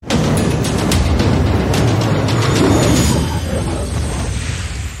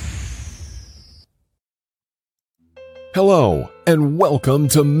Hello, and welcome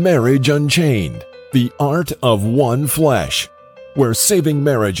to Marriage Unchained, the art of one flesh, where saving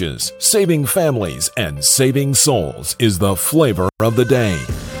marriages, saving families, and saving souls is the flavor of the day.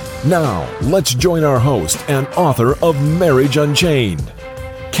 Now, let's join our host and author of Marriage Unchained,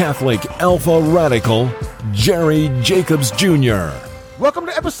 Catholic Alpha Radical, Jerry Jacobs Jr. Welcome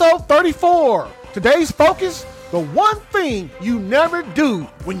to episode 34. Today's focus, the one thing you never do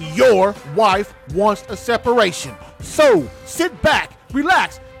when your wife wants a separation. So, sit back,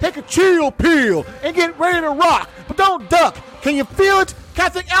 relax, take a chill pill, and get ready to rock. But don't duck. Can you feel it?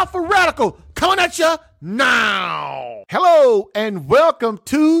 Catholic Alpha Radical coming at you now. Hello, and welcome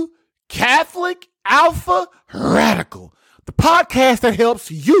to Catholic Alpha Radical, the podcast that helps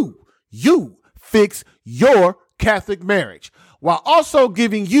you fix your Catholic marriage, while also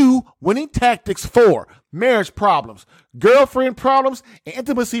giving you winning tactics for marriage problems, girlfriend problems, and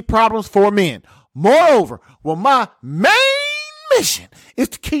intimacy problems for men. Moreover, my main mission is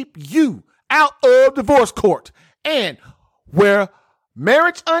to keep you out of divorce court, and where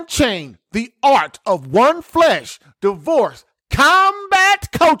Marriage Unchained, the art of one flesh, divorce, combat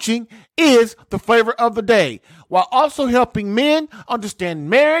coaching is the flavor of the day, while also helping men understand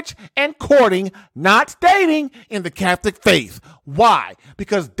marriage and courting, not dating, in the Catholic faith. Why?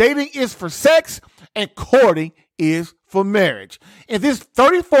 Because dating is for sex and courting is for marriage. In this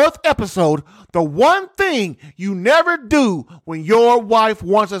 34th episode, the one thing you never do when your wife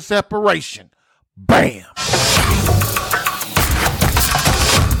wants a separation. Bam!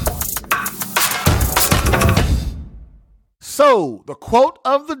 So, the quote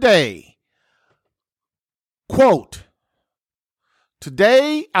of the day. Quote,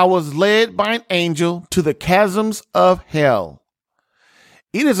 "Today I was led by an angel to the chasms of hell.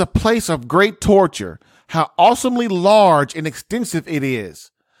 It is a place of great torture. How awesomely large and extensive it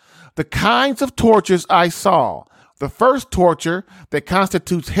is. The kinds of tortures I saw. The first torture that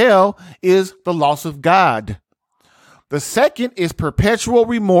constitutes hell is the loss of God. The second is perpetual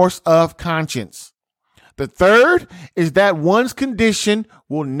remorse of conscience. The third is that one's condition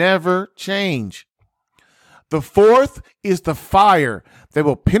will never change. The fourth is the fire that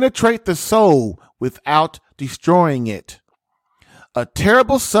will penetrate the soul without destroying it. A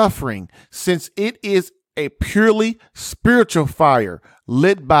terrible suffering, since it is a purely spiritual fire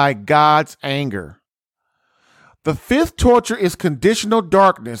lit by God's anger. The fifth torture is conditional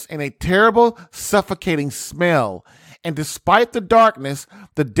darkness and a terrible suffocating smell. And despite the darkness,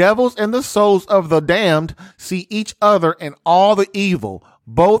 the devils and the souls of the damned see each other and all the evil,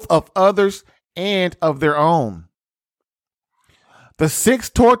 both of others and of their own. The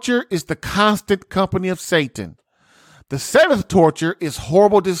sixth torture is the constant company of Satan. The seventh torture is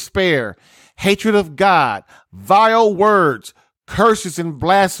horrible despair, hatred of God, vile words, curses, and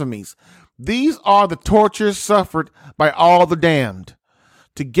blasphemies. These are the tortures suffered by all the damned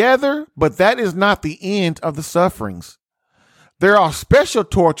together, but that is not the end of the sufferings. There are special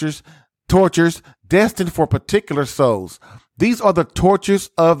tortures destined for particular souls. These are the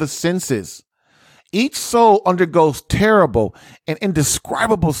tortures of the senses. Each soul undergoes terrible and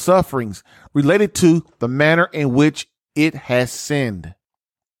indescribable sufferings related to the manner in which it has sinned.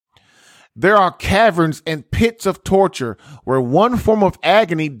 There are caverns and pits of torture where one form of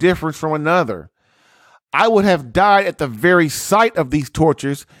agony differs from another. I would have died at the very sight of these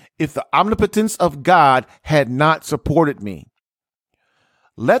tortures if the omnipotence of God had not supported me.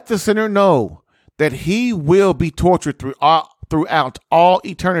 Let the sinner know that he will be tortured throughout all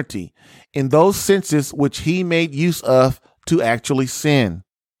eternity in those senses which he made use of to actually sin.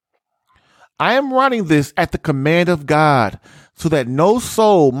 I am writing this at the command of God, so that no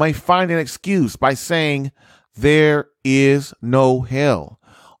soul may find an excuse by saying there is no hell,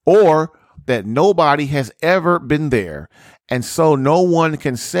 or that nobody has ever been there, and so no one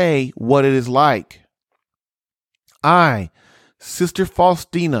can say what it is like. I, Sister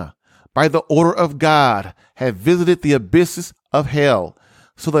Faustina, by the order of God, have visited the abysses of hell,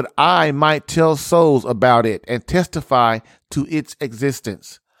 so that I might tell souls about it and testify to its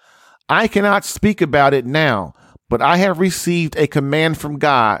existence. I cannot speak about it now, but I have received a command from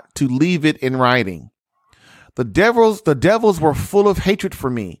God to leave it in writing. The devils were full of hatred for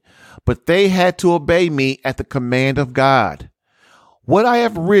me, but they had to obey me at the command of God. What I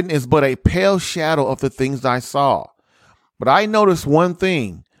have written is but a pale shadow of the things I saw. But I noticed one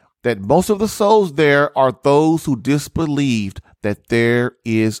thing, that most of the souls there are those who disbelieved that there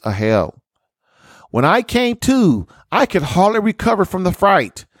is a hell. When I came to, I could hardly recover from the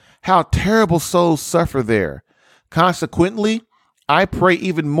fright. How terrible souls suffer there. Consequently, I pray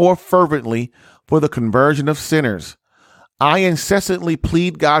even more fervently for the conversion of sinners. I incessantly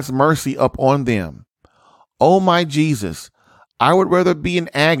plead God's mercy upon them. "O my Jesus, I would rather be in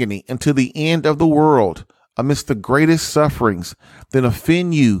agony until the end of the world amidst the greatest sufferings than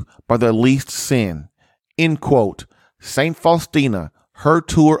offend you by the least sin." End quote. Saint Faustina, Her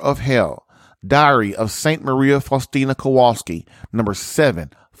Tour of Hell. Diary of Saint Maria Faustina Kowalski, number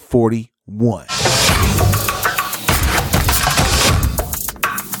 741.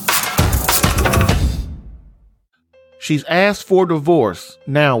 She's asked for divorce.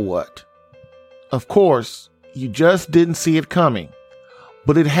 Now what? Of course, you just didn't see it coming,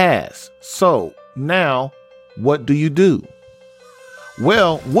 but it has. So now what do you do?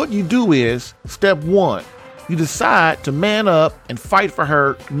 Well, what you do is, step 1, you decide to man up and fight for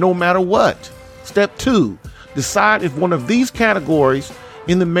her no matter what. Step 2, decide if one of these categories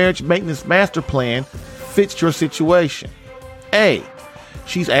in the marriage maintenance master plan fits your situation. A,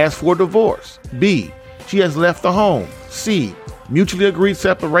 she's asked for divorce. B, she has left the home. C, mutually agreed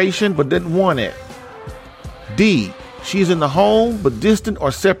separation but didn't want it. D, she's in the home but distant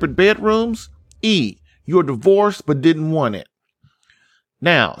or separate bedrooms. E, you're divorced but didn't want it.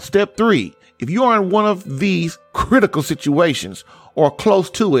 Now, step 3, if you are in one of these critical situations or close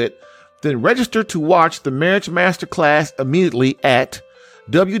to it, then register to watch the Marriage Masterclass immediately at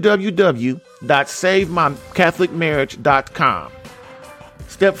www.savemycatholicmarriage.com.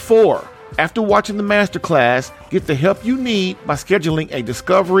 Step 4, after watching the masterclass, get the help you need by scheduling a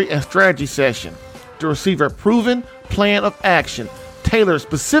discovery and strategy session to receive a proven plan of action tailored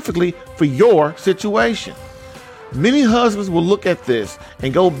specifically for your situation. Many husbands will look at this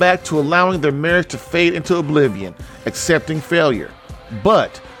and go back to allowing their marriage to fade into oblivion, accepting failure.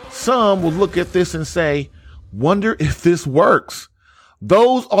 But some will look at this and say, wonder if this works.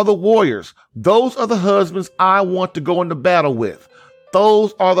 Those are the warriors. Those are the husbands I want to go into battle with.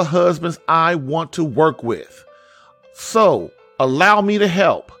 Those are the husbands I want to work with. So allow me to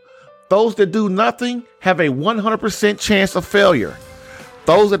help. Those that do nothing have a 100% chance of failure.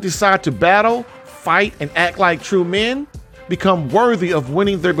 Those that decide to battle, fight, and act like true men become worthy of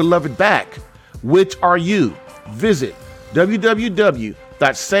winning their beloved back. Which are you? Visit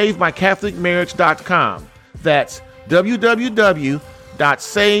www.savemycatholicmarriage.com. That's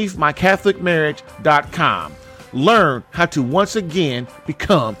www.savemycatholicmarriage.com. Learn how to once again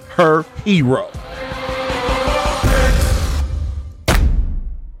become her hero.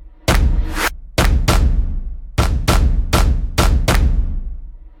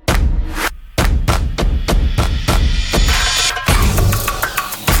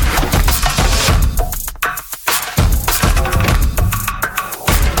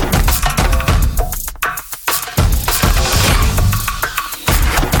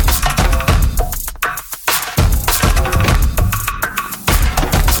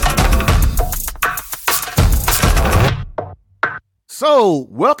 So,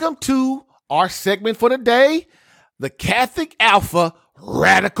 welcome to our segment for today, the Catholic Alpha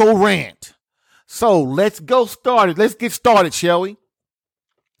Radical Rant. So, let's get started, shall we?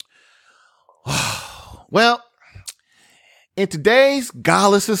 Well, in today's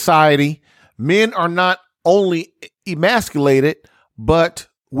godless society, men are not only emasculated, but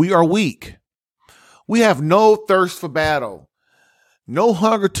we are weak. We have no thirst for battle, no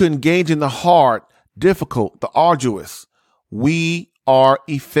hunger to engage in the hard, difficult, the arduous. We are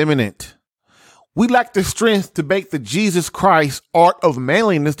effeminate. We lack the strength to make the Jesus Christ art of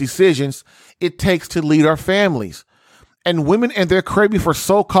manliness decisions it takes to lead our families. And women and their craving for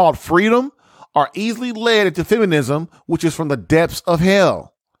so-called freedom are easily led into feminism, which is from the depths of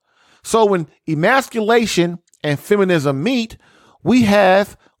hell. So when emasculation and feminism meet,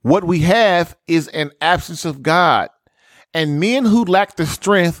 what we have is an absence of God. And men who lack the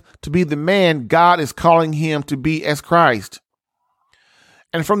strength to be the man God is calling him to be as Christ.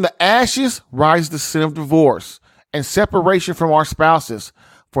 And from the ashes rise the sin of divorce and separation from our spouses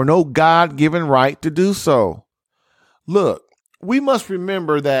for no God-given right to do so. Look, we must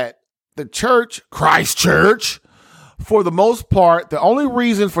remember that the church, Christ Church, for the most part, the only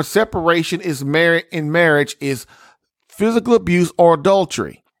reason for separation in marriage is physical abuse or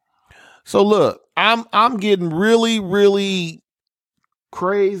adultery. So look, I'm getting really, really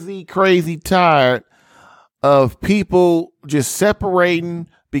crazy tired of people just separating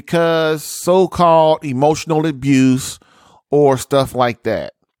because so-called emotional abuse or stuff like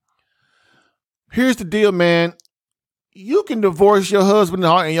that. Here's the deal, man. You can divorce your husband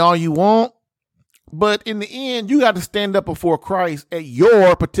and all you want, but in the end, you got to stand up before Christ at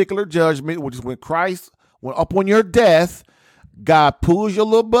your particular judgment, which is when upon your death, God pulls your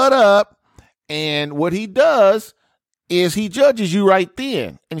little butt up, and what he does is he judges you right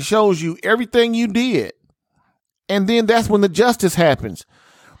then and shows you everything you did. And then that's when the justice happens.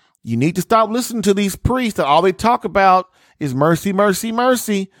 You need to stop listening to these priests that all they talk about is mercy, mercy,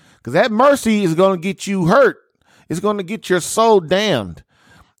 mercy, because that mercy is going to get you hurt. It's going to get your soul damned.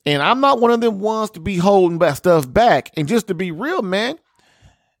 And I'm not one of them ones to be holding that stuff back. And just to be real, man,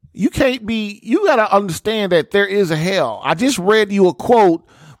 you got to understand that there is a hell. I just read you a quote,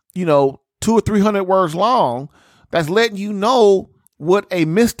 200 or 300 words long, that's letting you know what a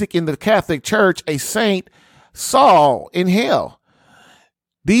mystic in the Catholic Church, a saint, saw in hell.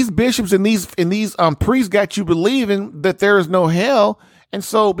 These bishops and these priests got you believing that there is no hell. And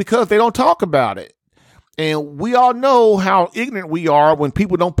so because they don't talk about it. And we all know how ignorant we are when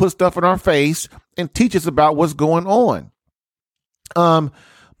people don't put stuff in our face and teach us about what's going on.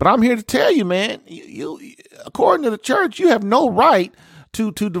 But I'm here to tell you, man, you according to the church, you have no right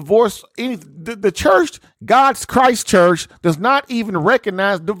to divorce any. The church, God's Christ Church, does not even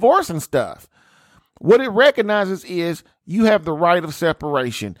recognize divorce and stuff. What it recognizes is you have the right of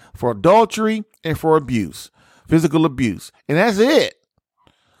separation for adultery and for abuse, physical abuse, and that's it.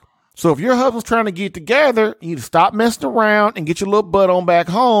 So if your husband's trying to get together, you need to stop messing around and get your little butt on back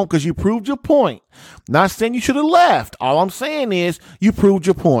home because you proved your point. Not saying you should have left. All I'm saying is you proved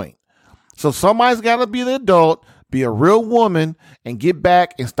your point. So somebody's got to be the adult, be a real woman, and get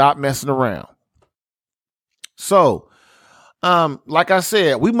back and stop messing around. So, like I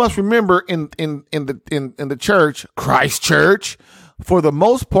said, we must remember in the church, Christ Church, for the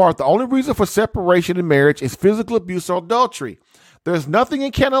most part, the only reason for separation in marriage is physical abuse or adultery. There's nothing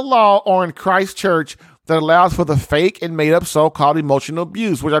in canon law or in Christ Church that allows for the fake and made up so-called emotional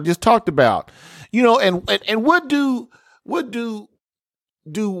abuse, which I just talked about. And what do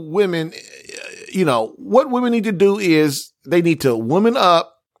women, what women need to do is they need to woman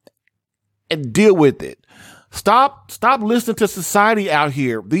up and deal with it. Stop listening to society out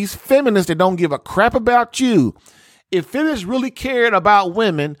here. These feminists that don't give a crap about you. If feminists really cared about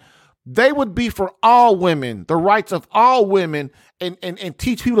women, they would be for all women, the rights of all women, and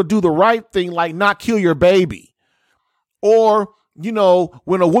teach people to do the right thing, like not kill your baby. Or,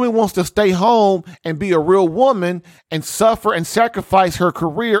 when a woman wants to stay home and be a real woman and suffer and sacrifice her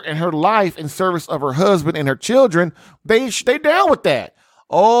career and her life in service of her husband and her children, they down with that.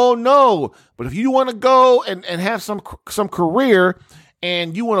 Oh, no. But if you want to go and have some career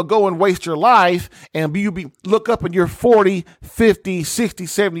and you want to go and waste your life and look up and you're 40, 50, 60,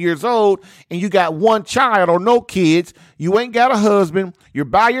 70 years old and you got one child or no kids, you ain't got a husband, you're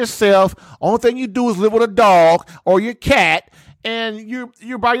by yourself, only thing you do is live with a dog or your cat, and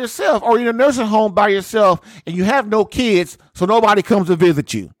you're by yourself, or you're in a nursing home by yourself and you have no kids, so nobody comes to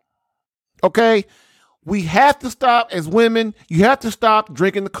visit you. Okay? We have to stop as women. You have to stop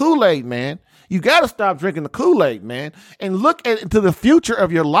drinking the Kool-Aid, man. You got to stop drinking the Kool-Aid, man, and look into the future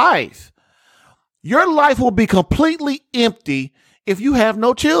of your life. Your life will be completely empty if you have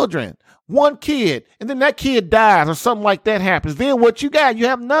no children. One kid, and then that kid dies or something like that happens. Then what you got? You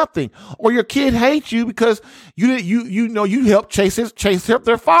have nothing. Or your kid hates you because you helped chase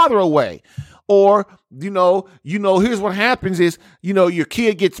their father away. Or, here's what happens is, your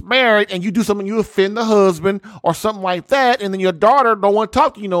kid gets married and you do something, you offend the husband or something like that. And then your daughter don't want to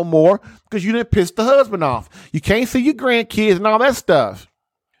talk to you no more because you didn't piss the husband off. You can't see your grandkids and all that stuff.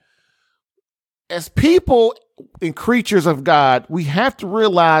 As people and creatures of God, we have to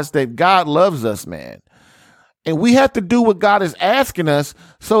realize that God loves us, man. And we have to do what God is asking us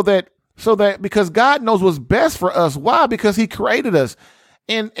so that because God knows what's best for us. Why? Because he created us.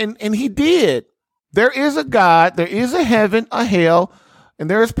 And he did. There is a God, there is a heaven, a hell, and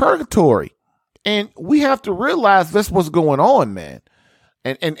there is purgatory. And we have to realize that's what's going on, man.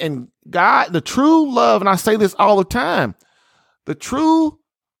 And God, the true love, and I say this all the time, the true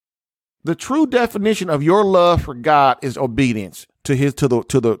definition of your love for God is obedience to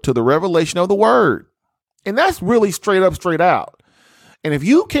the revelation of the word. And that's really straight up, straight out. And if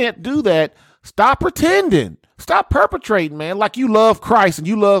you can't do that, stop pretending. Stop perpetrating, man, like you love Christ and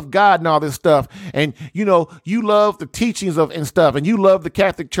you love God and all this stuff. And, you love the teachings of and stuff, and you love the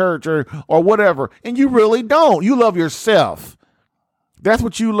Catholic Church or whatever. And you really don't. You love yourself. That's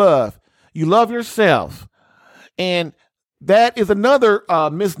what you love. You love yourself. And that is another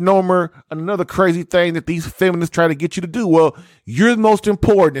misnomer, another crazy thing that these feminists try to get you to do. Well, you're the most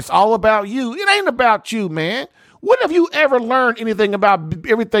important. It's all about you. It ain't about you, man. When have you ever learned anything about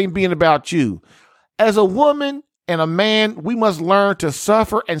everything being about you? As a woman and a man, we must learn to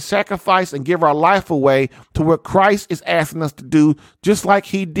suffer and sacrifice and give our life away to what Christ is asking us to do, just like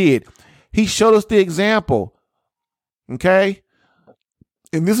he did. He showed us the example. Okay?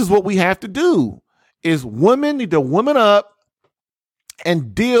 And this is what we have to do, is women need to woman up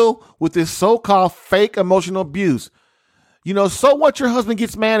and deal with this so-called fake emotional abuse. So what your husband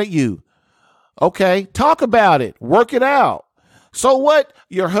gets mad at you? Okay, talk about it. Work it out. So what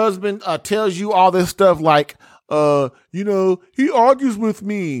your husband tells you all this stuff like, he argues with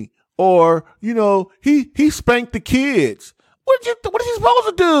me, or, he spanked the kids. What is he supposed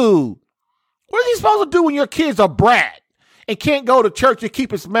to do? What is he supposed to do when your kid's a brat and can't go to church and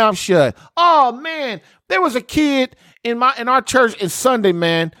keep his mouth shut? Oh man, there was a kid in our church in Sunday,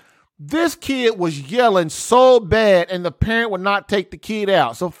 man. This kid was yelling so bad and the parent would not take the kid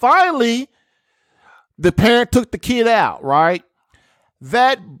out. So finally, the parent took the kid out, right?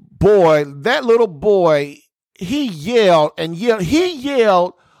 That little boy, he yelled and yelled. He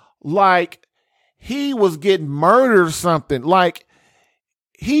yelled like he was getting murdered or something. Like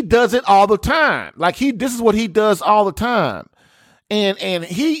he does it all the time. Like this is what he does all the time. And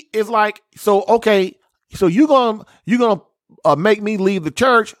he is like, so, okay, so you're going to make me leave the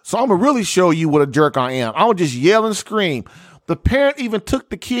church. So I'm going to really show you what a jerk I am. I'll just yell and scream. The parent even took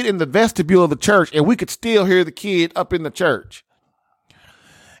the kid in the vestibule of the church and we could still hear the kid up in the church.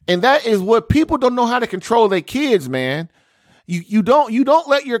 And that is what people don't know how to control their kids, man. You don't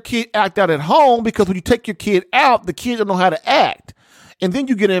let your kid act out at home, because when you take your kid out, the kid don't know how to act. And then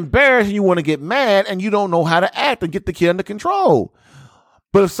you get embarrassed and you want to get mad and you don't know how to act and get the kid under control.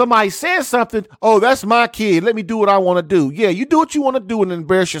 But if somebody says something, oh, that's my kid, let me do what I want to do. Yeah, you do what you want to do and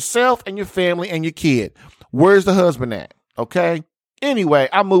embarrass yourself and your family and your kid. Where's the husband at? Okay. Anyway,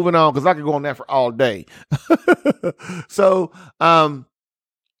 I'm moving on because I could go on that for all day. So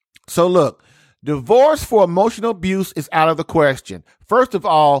look, divorce for emotional abuse is out of the question. First of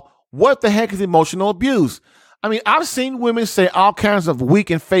all, what the heck is emotional abuse? I mean, I've seen women say all kinds of weak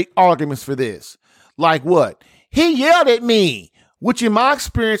and fake arguments for this. Like what? He yelled at me, which in my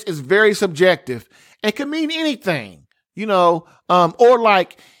experience is very subjective and can mean anything, or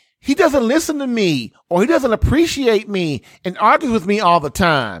like he doesn't listen to me, or he doesn't appreciate me and argues with me all the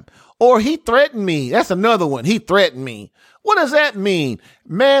time, or he threatened me. That's another one. He threatened me. What does that mean?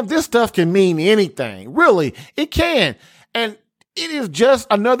 Man, this stuff can mean anything. Really, it can. And it is just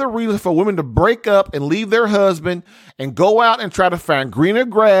another reason for women to break up and leave their husband and go out and try to find greener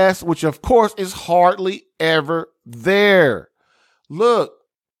grass, which of course is hardly ever there. Look,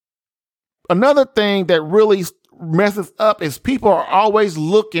 another thing that really messes up is people are always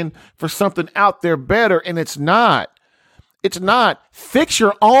looking for something out there better, and it's not. It's not. Fix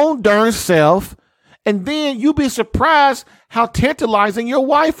your own darn self, and then you'll be surprised how tantalizing your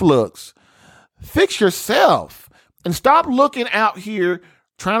wife looks. Fix yourself and stop looking out here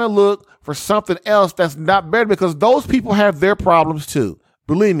trying to look for something else that's not better, because those people have their problems too.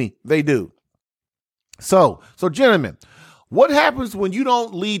 Believe me, they do. So gentlemen, what happens when you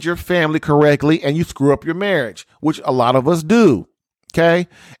don't lead your family correctly and you screw up your marriage, which a lot of us do, okay?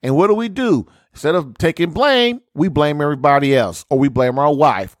 And what do? Instead of taking blame, we blame everybody else, or we blame our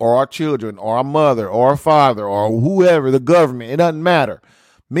wife or our children or our mother or our father or whoever, the government. It doesn't matter.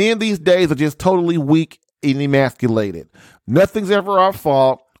 Men these days are just totally weak and emasculated. Nothing's ever our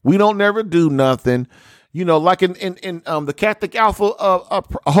fault. We don't never do nothing. Like in the Catholic Alpha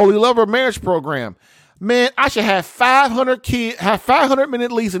Holy Lover Marriage Program. Man, I should have 500 men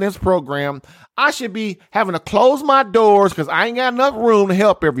at least in this program. I should be having to close my doors because I ain't got enough room to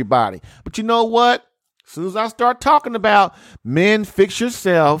help everybody. But you know what? As soon as I start talking about men, fix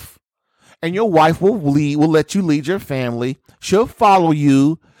yourself, and your wife will let you lead your family. She'll follow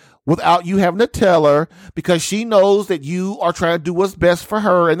you without you having to tell her, because she knows that you are trying to do what's best for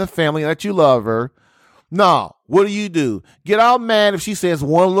her and the family and that you love her. No, what do? Get all mad if she says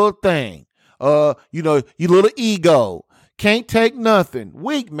one little thing. You little ego. Can't take nothing.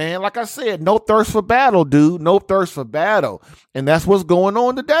 Weak, man. Like I said, no thirst for battle, dude. No thirst for battle. And that's what's going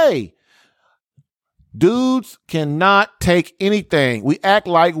on today. Dudes cannot take anything. We act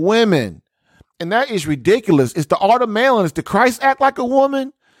like women. And that is ridiculous. It's the art of manliness. Did Christ act like a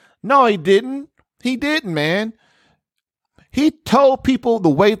woman? No, he didn't. He didn't, man. He told people the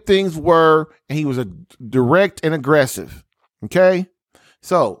way things were, and he was a direct and aggressive. Okay?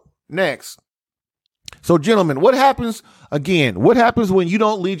 So, next. So, gentlemen, what happens when you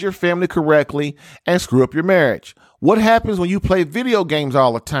don't lead your family correctly and screw up your marriage? What happens when you play video games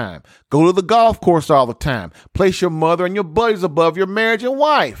all the time, go to the golf course all the time, place your mother and your buddies above your marriage and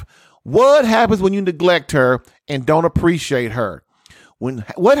wife? What happens when you neglect her and don't appreciate her?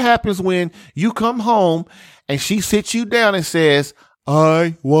 What happens when you come home and she sits you down and says,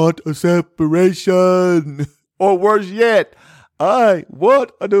 I want a separation? Or worse yet, I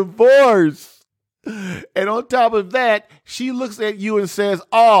want a divorce. And on top of that, she looks at you and says,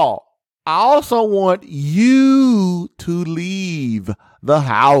 oh, I also want you to leave the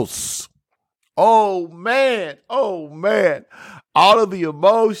house. Oh man. All of the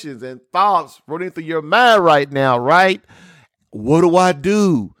emotions and thoughts running through your mind right now, right? What do I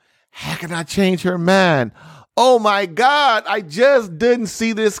do? How can I change her mind? Oh my God, I just didn't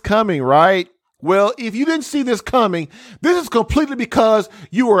see this coming, right? Well, if you didn't see this coming, this is completely because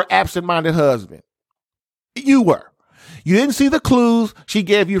you were an absent-minded husband. You were. You didn't see the clues she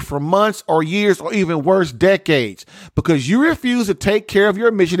gave you for months or years or even worse, decades, because you refused to take care of your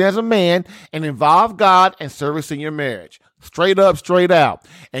mission as a man and involve God and service in your marriage. Straight up, straight out.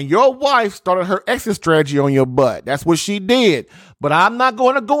 And your wife started her exit strategy on your butt. That's what she did. But I'm not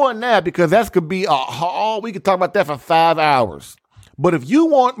going to go on that because that could be we could talk about that for 5 hours. But if you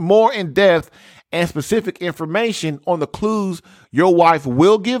want more in-depth and specific information on the clues your wife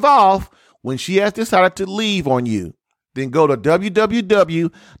will give off when she has decided to leave on you, then go to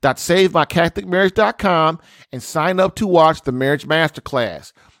www.savemycatholicmarriage.com and sign up to watch the Marriage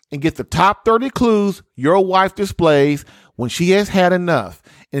Masterclass and get the top 30 clues your wife displays when she has had enough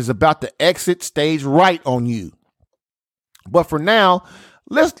and is about to exit stage right on you. But for now,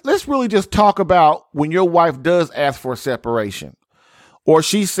 let's really just talk about when your wife does ask for a separation, or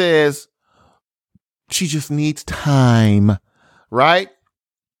she says she just needs time, right?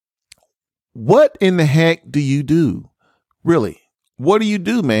 What in the heck do you do? Really? What do you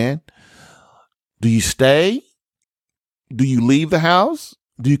do, man? Do you stay? Do you leave the house?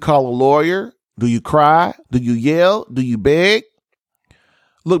 Do you call a lawyer? Do you cry? Do you yell? Do you beg?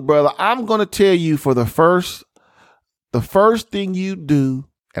 Look, brother, I'm going to tell you for the first thing you do,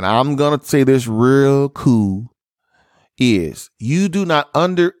 and I'm going to say this real cool, is you do not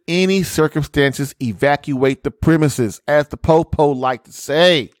under any circumstances evacuate the premises, as the po-po like to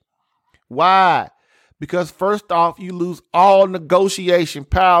say. Why? Because first off, you lose all negotiation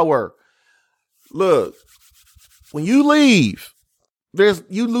power. Look, when you leave,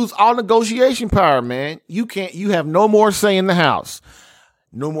 you lose all negotiation power, man. You have no more say in the house.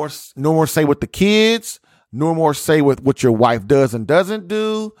 No more say with the kids. No more say with what your wife does and doesn't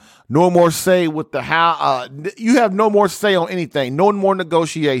do. No more say with the how. You have no more say on anything. No more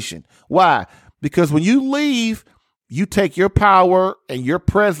negotiation. Why? Because when you leave, you take your power and your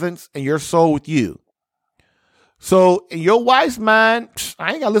presence and your soul with you. So in your wife's mind,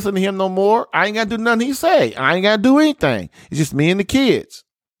 I ain't got to listen to him no more. I ain't got to do nothing he say. I ain't got to do anything. It's just me and the kids.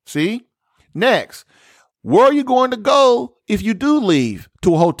 See? Next, where are you going to go if you do leave?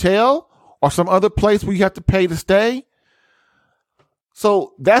 To a hotel or some other place where you have to pay to stay?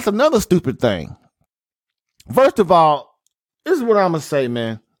 So that's another stupid thing. First of all, this is what I'm going to say,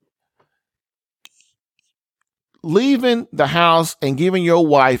 man. Leaving the house and giving your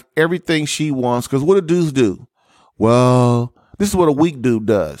wife everything she wants, because what do dudes do? Well, this is what a weak dude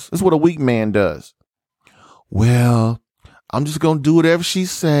does. This is what a weak man does. Well, I'm just going to do whatever she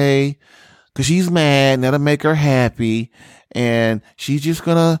say because she's mad and that'll make her happy. And she's just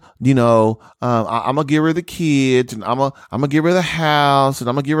going to, I'm going to give her the kids and I'm going to give her the house and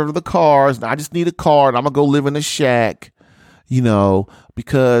I'm going to give her the cars. And I just need a car and I'm going to go live in a shack,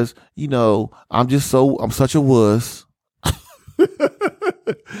 because, I'm such a wuss.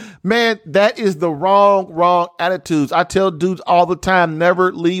 Man, that is the wrong attitudes. I tell dudes all the time,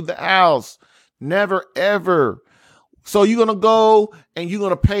 never leave the house. Never, ever. So you're going to go and you're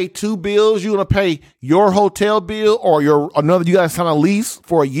going to pay 2 bills. You're going to pay your hotel bill or you got to sign a lease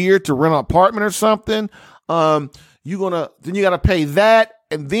for a year to rent an apartment or something. Then you got to pay that.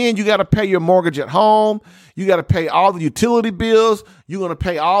 And then you got to pay your mortgage at home. You got to pay all the utility bills. You're going to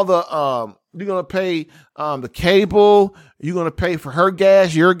pay all the, the cable. You're going to pay for her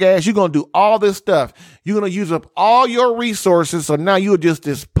gas, your gas. You're going to do all this stuff. You're going to use up all your resources. So now you're just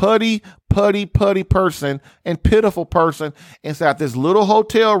this putty person and pitiful person inside this little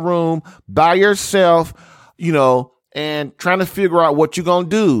hotel room by yourself, and trying to figure out what you're going to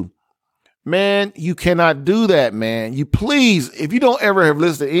do. Man, you cannot do that, man. You please, if you don't ever have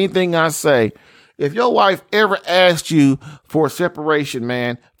listened to anything I say, if your wife ever asked you for a separation,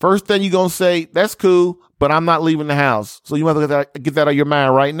 man, first thing you're going to say, that's cool, but I'm not leaving the house. So you have to get that out of your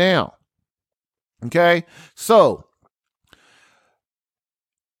mind right now. Okay? So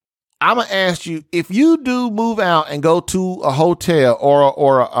I'm going to ask you, if you do move out and go to a hotel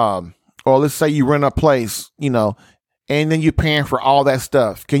or let's say you rent a place, and then you're paying for all that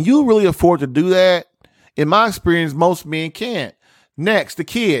stuff. Can you really afford to do that? In my experience, most men can't. Next, the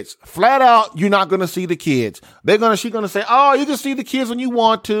kids. Flat out, you're not going to see the kids. She's going to say, oh, you can see the kids when you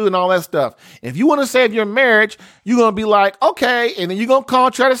want to and all that stuff. If you want to save your marriage, you're going to be like, okay. And then you're going to call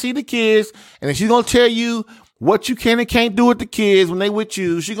and try to see the kids. And then she's going to tell you what you can and can't do with the kids when they with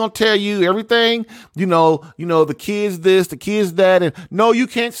you. She gonna tell you everything, the kids this, the kids that, and no, you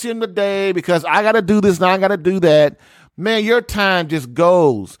can't see them today because I gotta do this and I gotta do that. Man, your time just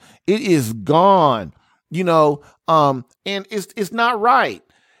goes. It is gone, and it's not right.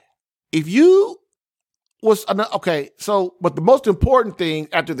 If you was, okay, so, but the most important thing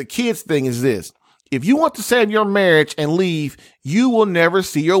after the kids thing is this. If you want to save your marriage and leave, you will never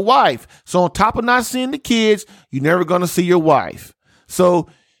see your wife. So on top of not seeing the kids, you're never going to see your wife. So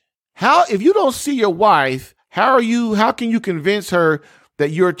if you don't see your wife, how can you convince her that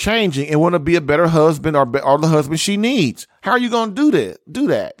you're changing and want to be a better husband or the husband she needs? How are you going to do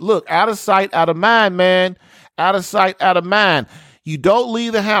that? Look, out of sight, out of mind, man. Out of sight, out of mind. You don't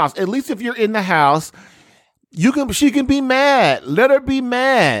leave the house. At least if you're in the house, she can be mad. Let her be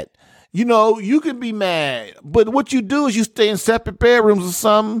mad. You can be mad, but what you do is you stay in separate bedrooms or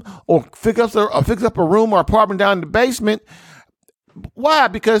something, or fix up a room or apartment down in the basement. Why?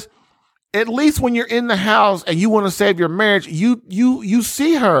 Because at least when you're in the house and you want to save your marriage, you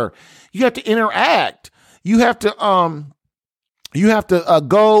see her. You have to interact. You have to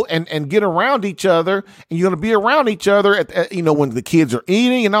go and get around each other, and you're going to be around each other when the kids are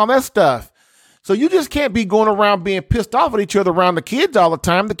eating and all that stuff. So you just can't be going around being pissed off at each other around the kids all the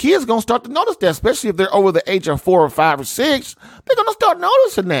time. The kids going to start to notice that, especially if they're over the age of 4 or 5 or 6. They're going to start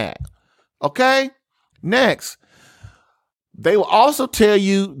noticing that. Okay? Next. They will also tell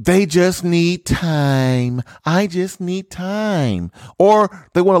you they just need time. I just need time. Or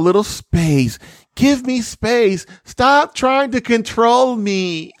they want a little space. Give me space. Stop trying to control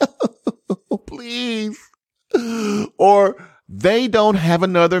me. Please. Or they don't have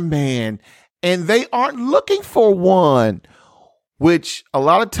another man. And they aren't looking for one, which a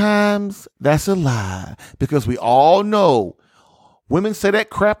lot of times that's a lie, because we all know women say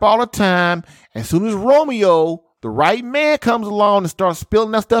that crap all the time. As soon as Romeo, the right man, comes along and starts spilling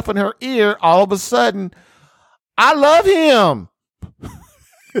that stuff in her ear, all of a sudden, I love him.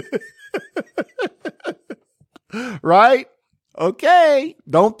 Right? Okay.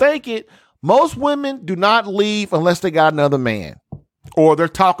 Don't think it. Most women do not leave unless they got another man, or they're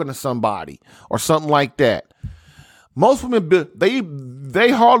talking to somebody or something like that. Most women,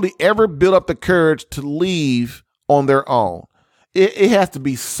 they hardly ever build up the courage to leave on their own. It has to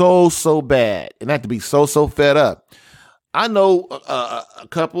be so bad, and have to be so fed up. I know a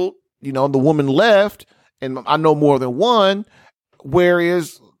couple, the woman left, and I know more than one,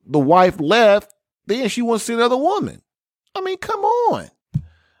 whereas the wife left, then she wants to see another woman. I mean, come on.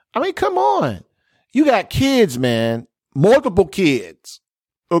 You got kids, man. Multiple kids,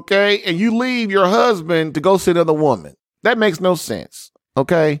 okay? And you leave your husband to go see another woman. That makes no sense,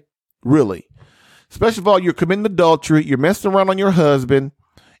 okay? Really. Especially if all you're committing adultery, you're messing around on your husband.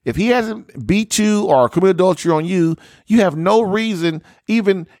 If he hasn't beat you or committed adultery on you, you have no reason,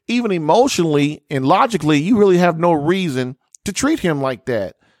 even emotionally and logically, you really have no reason to treat him like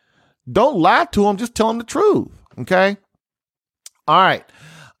that. Don't lie to him. Just tell him the truth, okay? All right.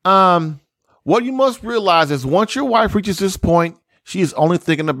 What you must realize is once your wife reaches this point, she is only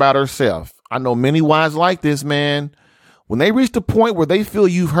thinking about herself. I know many wives like this, man. When they reach the point where they feel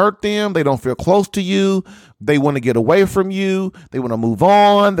you've hurt them, they don't feel close to you, they want to get away from you, they want to move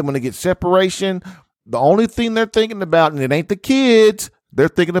on, they want to get separation. The only thing they're thinking about, and it ain't the kids, they're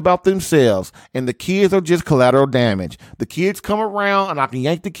thinking about themselves. And the kids are just collateral damage. The kids come around, and I can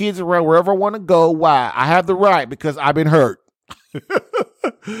yank the kids around wherever I want to go. Why? I have the right, because I've been hurt.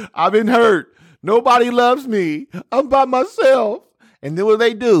 I've been hurt. Nobody loves me. I'm by myself. And then what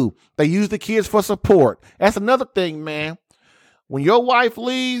do? They use the kids for support. That's another thing, man. When your wife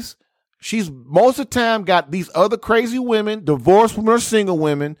leaves, she's most of the time got these other crazy women, divorced women or single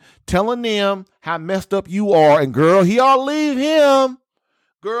women, telling them how messed up you are. And girl, he ought to leave him.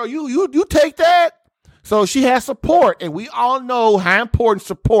 Girl, you take that. So she has support. And we all know how important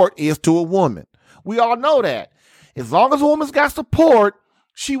support is to a woman. We all know that. As long as a woman's got support,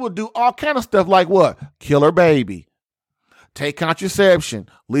 she will do all kind of stuff like what? Kill her baby, take contraception,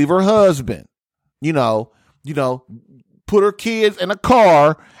 leave her husband, put her kids in a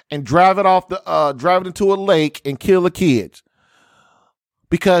car and drive it into a lake and kill the kids.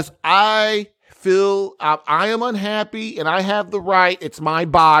 Because I feel I am unhappy and I have the right. It's my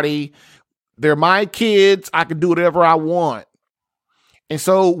body. They're my kids. I can do whatever I want. And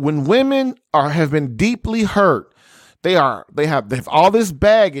so when women have been deeply hurt, they have all this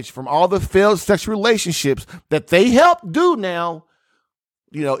baggage from all the failed sexual relationships that they helped do now.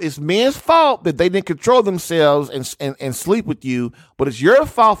 It's men's fault that they didn't control themselves and sleep with you, but it's your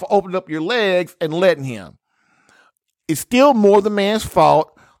fault for opening up your legs and letting him. It's still more the man's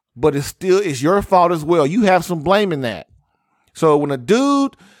fault, but it's your fault as well. You have some blame in that. So when a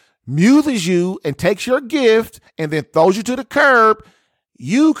dude muses you and takes your gift and then throws you to the curb,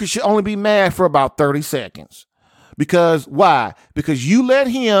 you should only be mad for about 30 seconds. Because why? Because you let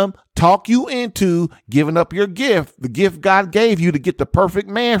him talk you into giving up your gift, the gift God gave you to get the perfect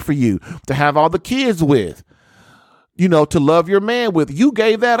man for you, to have all the kids with, to love your man with. You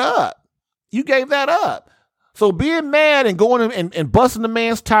gave that up. So being mad and going and busting the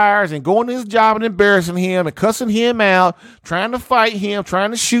man's tires and going to his job and embarrassing him and cussing him out, trying to fight him,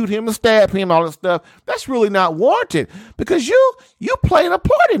 trying to shoot him and stab him, all that stuff, that's really not warranted, because you playing a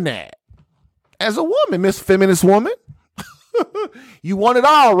part in that. As a woman, Miss Feminist Woman, you want it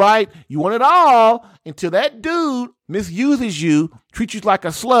all, right? You want it all until that dude misuses you, treats you like a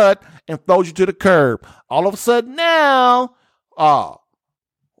slut, and throws you to the curb. All of a sudden now,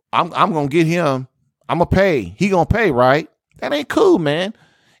 I'm going to get him. I'm going to pay. He going to pay, right? That ain't cool, man.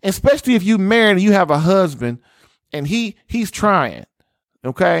 Especially if you married and you have a husband and he's trying,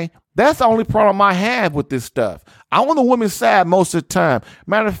 okay? That's the only problem I have with this stuff. I'm on the woman's side most of the time.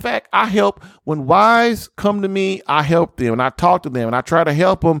 Matter of fact, I help when wives come to me. I help them and I talk to them and I try to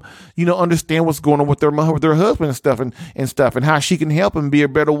help them, understand what's going on with their husband and stuff and how she can help him be a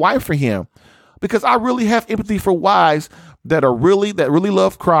better wife for him. Because I really have empathy for wives that really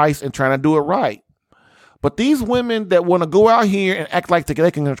love Christ and trying to do it right. But these women that want to go out here and act like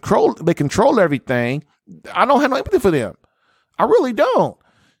they can control everything, I don't have no empathy for them. I really don't.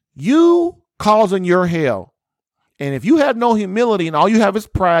 You causing your hell. And if you have no humility and all you have is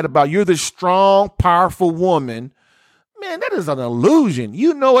pride about you're this strong, powerful woman, man, that is an illusion.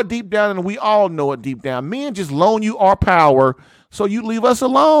 You know it deep down, and we all know it deep down. Men just loan you our power, so you leave us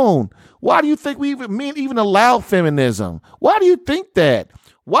alone. Why do you think men even allow feminism? Why do you think that?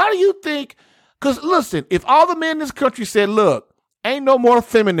 Why do you think? Because listen, if all the men in this country said, look, ain't no more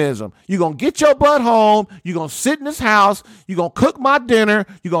feminism. You're going to get your butt home. You're going to sit in this house. You're going to cook my dinner.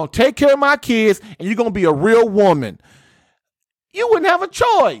 You're going to take care of my kids. And you're going to be a real woman. You wouldn't have a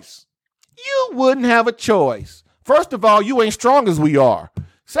choice. First of all, you ain't strong as we are.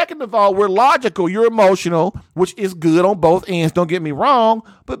 Second of all, we're logical. You're emotional, which is good on both ends. Don't get me wrong.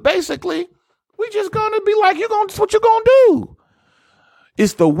 But basically, we just going to be like, that's what you're going to do.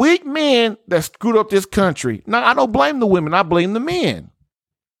 It's the weak men that screwed up this country. Now, I don't blame the women. I blame the men.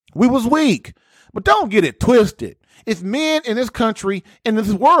 We was weak. But don't get it twisted. If men in this country, in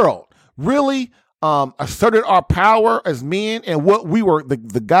this world, really asserted our power as men and what we were, the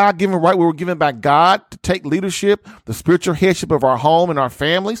God-given right we were given by God to take leadership, the spiritual headship of our home and our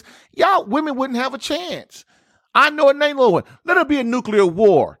families, y'all women wouldn't have a chance. I know it ain't no one. Let it be a nuclear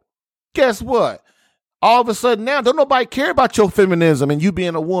war. Guess what? All of a sudden now, don't nobody care about your feminism and you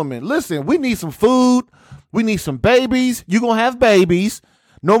being a woman. Listen, we need some food. We need some babies. You're going to have babies.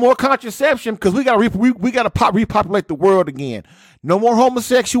 No more contraception because we got to repopulate the world again. No more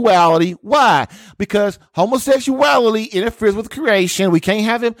homosexuality. Why? Because homosexuality interferes with creation. We can't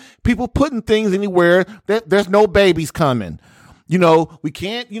have people putting things anywhere that there's no babies coming. We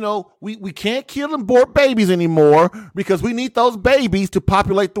can't, we can't kill and abort babies anymore because we need those babies to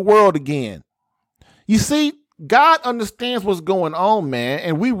populate the world again. You see, God understands what's going on, man,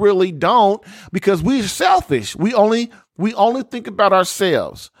 and we really don't because we're selfish. We only think about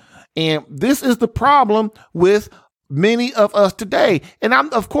ourselves. And this is the problem with many of us today. And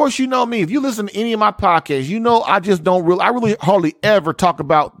of course, you know me, if you listen to any of my podcasts, I really hardly ever talk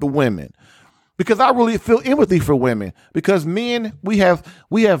about the women because I really feel empathy for women because men, we have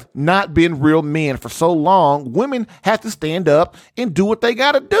not been real men for so long. Women have to stand up and do what they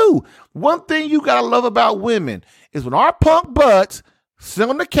got to do. One thing you got to love about women is when our punk butts sit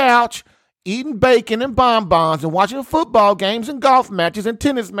on the couch, eating bacon and bonbons and watching football games and golf matches and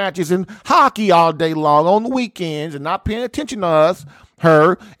tennis matches and hockey all day long on the weekends and not paying attention to us,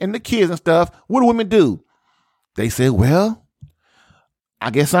 her and the kids and stuff. What do women do? They say, well, I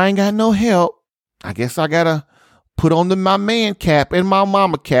guess I ain't got no help. I guess I got to put on my man cap and my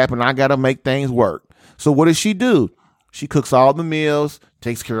mama cap and I got to make things work. So what does she do? She cooks all the meals,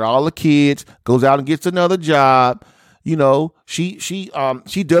 takes care of all the kids, goes out and gets another job. She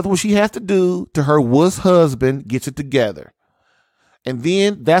does what she has to do to her wuss husband, gets it together. And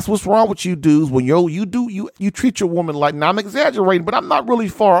then that's what's wrong with you dudes when you treat your woman like, now I'm exaggerating, but I'm not really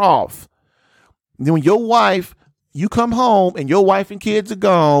far off. Then when your wife, you come home and your wife and kids are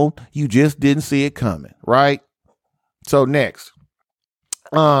gone, you just didn't see it coming, right? So next,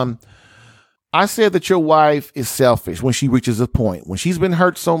 I said that your wife is selfish when she reaches a point. When she's been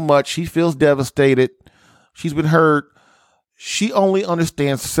hurt so much, she feels devastated. She's been hurt. She only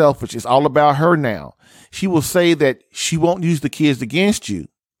understands selfish. It's all about her now. She will say that she won't use the kids against you.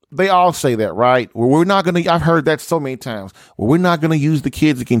 they all say that, right? Well, we're not going to, I've heard that so many times. Well, we're not going to use the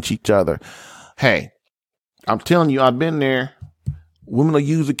kids against each other. Hey, I'm telling you, I've been there. Women will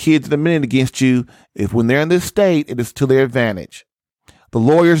use the kids in a minute against you. If when they're in this state, it is to their advantage. The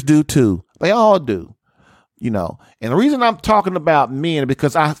lawyers do too. They all do. And the reason I'm talking about men,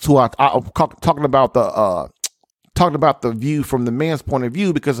 because I'm talking about the view from the man's point of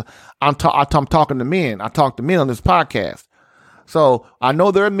view, because I'm talking to men. I talk to men on this podcast. So I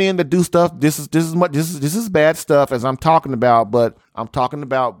know there are men that do stuff. This is bad stuff as I'm talking about, but I'm talking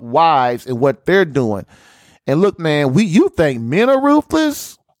about wives and what they're doing. And look, man, you think men are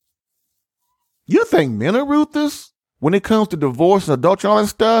ruthless? You think men are ruthless when it comes to divorce and adultery and all that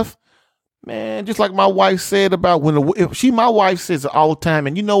stuff? Man, just like my wife said about my wife says it all the time.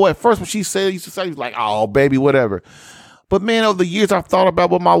 And you know what? First, when she said it, used to say, like, oh, baby, whatever. But man, over the years, I've thought about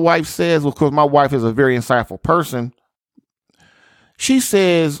what my wife says, because my wife is a very insightful person. She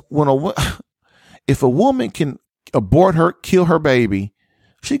says, if a woman can kill her baby,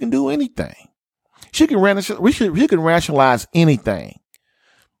 she can do anything. She can rationalize anything.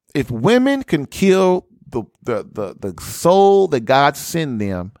 If women can kill the soul that God sent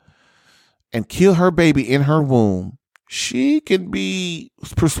them and kill her baby in her womb, she can be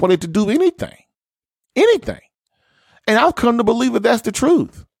persuaded to do anything. Anything. And I've come to believe that that's the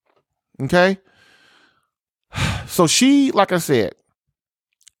truth. Okay? So like I said,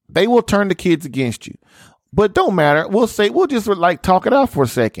 they will turn the kids against you. But don't matter. We'll just talk it out for a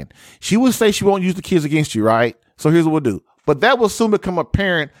second. She will say she won't use the kids against you, right? So here's what we'll do. But that will soon become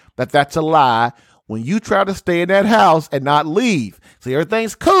apparent that that's a lie when you try to stay in that house and not leave. So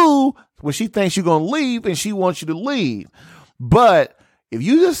everything's cool when she thinks you're going to leave and she wants you to leave. But if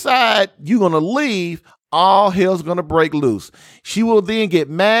you decide you're going to leave, all hell's going to break loose. She will then get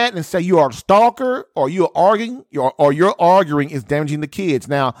mad and say you are a stalker, or you're arguing, or your arguing is damaging the kids.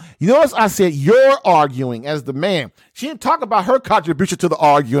 Now, you notice I said you're arguing as the man. She didn't talk about her contribution to the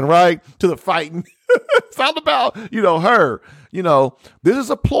arguing, right? To the fighting. It's all about, her. This is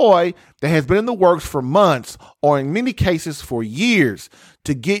a ploy that has been in the works for months, or in many cases for years,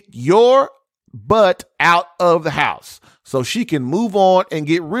 to get your butt out of the house so she can move on and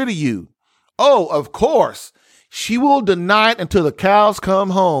get rid of you. Oh, of course, she will deny it until the cows come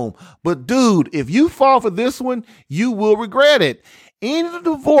home. But dude, if you fall for this one, you will regret it. Any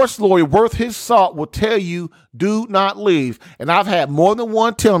divorce lawyer worth his salt will tell you, do not leave. And I've had more than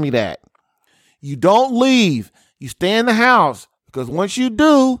one tell me that. You don't leave. You stay in the house, because once you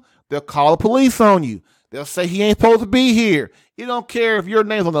do, they'll call the police on you. They'll say he ain't supposed to be here. You don't care if your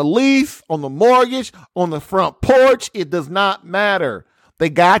name's on the lease, on the mortgage, on the front porch. It does not matter.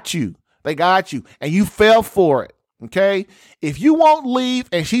 They got you. They got you, and you fell for it. Okay. If you won't leave,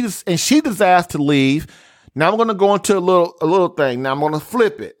 and she desires to leave, now I'm going to go into a little thing. Now I'm going to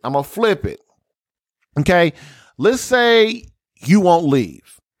flip it. Okay. Let's say you won't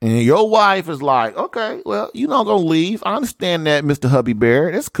leave, and your wife is like, okay, well, you're not going to leave. I understand that, Mr. Hubby Bear.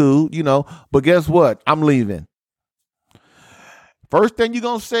 It's cool, but guess what? I'm leaving. First thing you're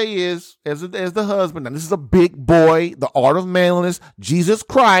going to say is, as the husband, and this is a big boy, the art of manliness, Jesus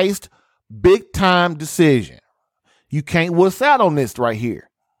Christ, big time decision. You can't wuss out on this right here.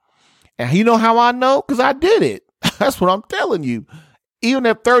 And you know how I know? Because I did it. That's what I'm telling you. Even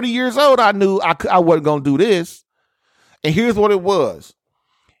at 30 years old, I knew I wasn't going to do this. And here's what it was.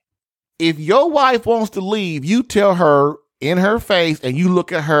 If your wife wants to leave, you tell her in her face, and you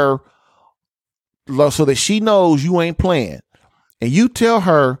look at her so that she knows you ain't playing. And you tell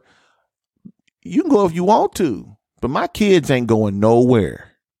her, you can go if you want to, but my kids ain't going nowhere.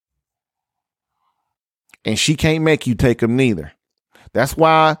 And she can't make you take them neither. That's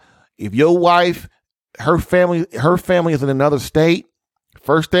why if your wife, her family is in another state,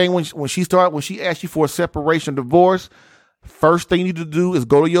 first thing when she asks you for a separation, divorce, first thing you need to do is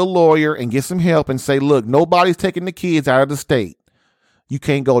go to your lawyer and get some help and say, look, nobody's taking the kids out of the state. You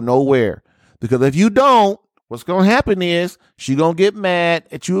can't go nowhere. Because if you don't, what's going to happen is she's going to get mad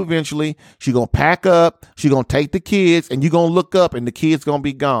at you eventually. She's going to pack up. She's going to take the kids, and you're going to look up and the kids going to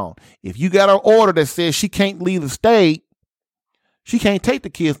be gone. If you got an order that says she can't leave the state, she can't take the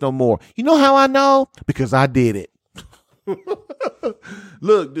kids no more. You know how I know? Because I did it.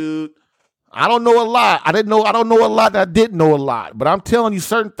 Look, dude, I don't know a lot. I don't know a lot that I didn't know a lot, but I'm telling you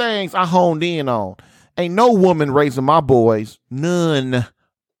certain things I honed in on. Ain't no woman raising my boys. None.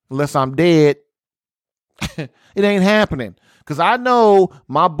 Unless I'm dead. It ain't happening, because I know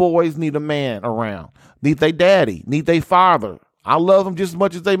my boys need a man around, need their daddy, need their father. I love them just as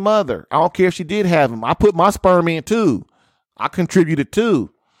much as their mother. I don't care if she did have them. I put my sperm in too. I contributed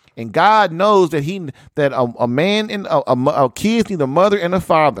too. And God knows that a man and a kids need a mother and a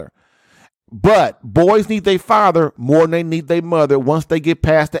father. But boys need their father more than they need their mother once they get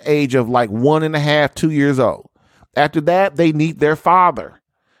past the age of like 1.5, 2 years old. After that, they need their father.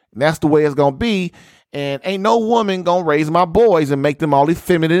 And that's the way it's going to be. And ain't no woman going to raise my boys and make them all these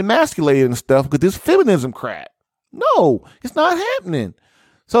feminine and emasculated and stuff because this feminism crap. No, it's not happening.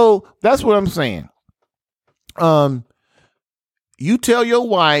 So that's what I'm saying. You tell your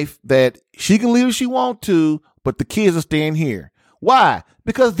wife that she can leave if she want to, but the kids are staying here. Why?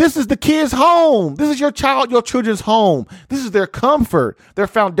 Because this is the kids' home. This is your children's home. This is their comfort, their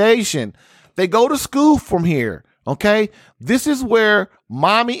foundation. They go to school from here. Okay. This is where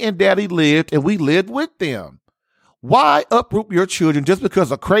mommy and daddy lived, and we lived with them. Why uproot your children just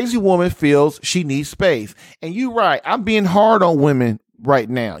because a crazy woman feels she needs space? And you're right. I'm being hard on women right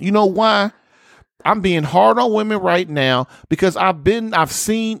now. You know why? I'm being hard on women right now because I've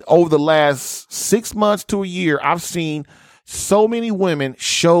seen over the last 6 months to a year, I've seen so many women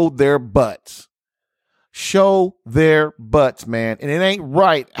show their butts. Show their butts, man. And it ain't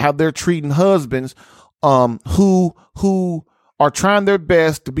right how they're treating husbands who are trying their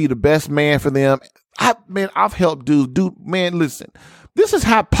best to be the best man for them. I've helped dudes. Man, listen. This is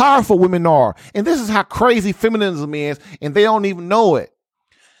how powerful women are. And this is how crazy feminism is. And they don't even know it.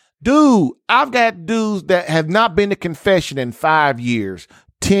 Dude, I've got dudes that have not been to confession in 5 years,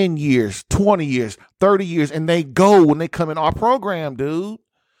 10 years, 20 years, 30 years. And they go when they come in our program, dude.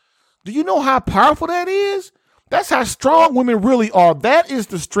 Do you know how powerful that is? That's how strong women really are. That is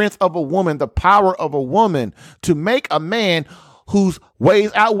the strength of a woman, the power of a woman to make a man whose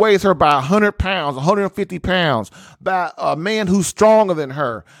outweighs her by 100 pounds, 150 pounds, by a man who's stronger than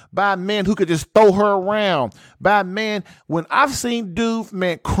her, by a man who could just throw her around, by a man, when I've seen dudes,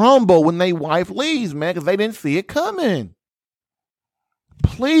 man, crumble when they wife leaves, man, because they didn't see it coming.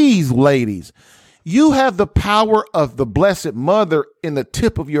 Please, ladies, you have the power of the Blessed Mother in the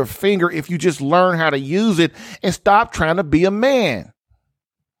tip of your finger if you just learn how to use it and stop trying to be a man.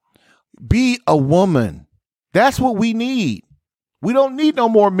 Be a woman. That's what we need. We don't need no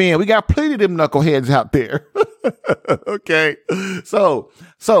more men. We got plenty of them knuckleheads out there. Okay. So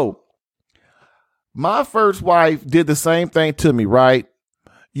my first wife did the same thing to me, right?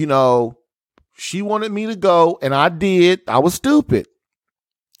 You know, she wanted me to go and I did. I was stupid.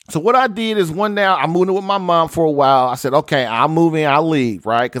 So what I did is one day I moved in with my mom for a while. I said, okay, I'll move in, I'll leave,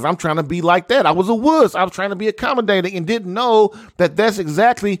 right? Because I'm trying to be like that. I was a wuss. I was trying to be accommodating and didn't know that that's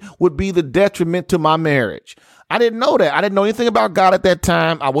exactly would be the detriment to my marriage. I didn't know that. I didn't know anything about God at that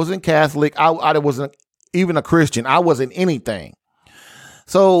time. I wasn't Catholic. I wasn't even a Christian. I wasn't anything.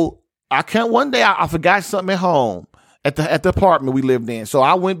 So one day I forgot something at home at the apartment we lived in. So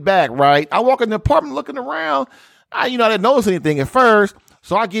I went back, right? I walk in the apartment looking around. I didn't notice anything at first.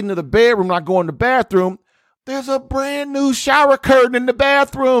 So I get into the bedroom and I go in the bathroom. There's a brand new shower curtain in the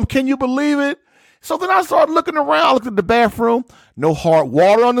bathroom. Can you believe it? So then I started looking around, looked at the bathroom. No hard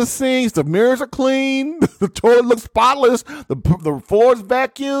water on the sinks. The mirrors are clean. The toilet looks spotless. The floor's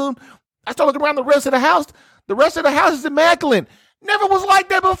vacuumed. I started looking around the rest of the house. The rest of the house is immaculate. Never was like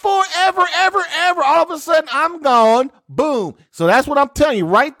that before, ever, ever, ever. All of a sudden, I'm gone. Boom. So that's what I'm telling you.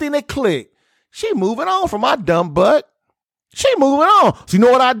 Right then it clicked. She moving on from my dumb butt. She moving on. So you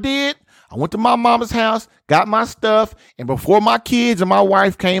know what I did? I went to my mama's house, got my stuff, and before my kids and my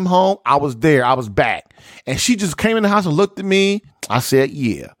wife came home, I was there. I was back. And she just came in the house and looked at me. I said,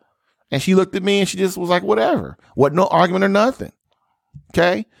 yeah. And she looked at me and she just was like, whatever. Wasn't no argument or nothing.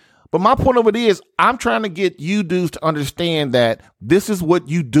 Okay? But my point of it is, I'm trying to get you dudes to understand that this is what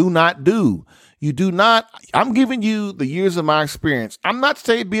you do not do. You do not, I'm giving you the years of my experience. I'm not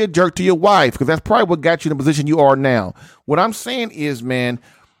saying be a jerk to your wife, because that's probably what got you in the position you are now. What I'm saying is, man,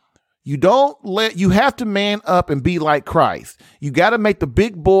 you have to man up and be like Christ. You got to make the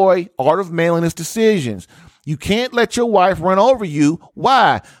big boy art of manliness decisions. You can't let your wife run over you.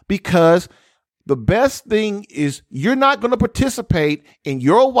 Why? Because the best thing is you're not going to participate in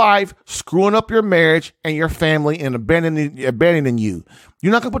your wife screwing up your marriage and your family and abandoning you.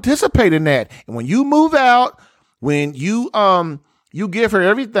 You're not going to participate in that. And when you move out, when you give her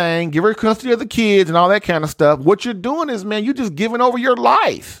everything, give her custody of the kids and all that kind of stuff, what you're doing is, man, you're just giving over your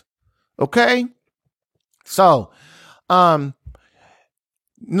life. Okay? So, look,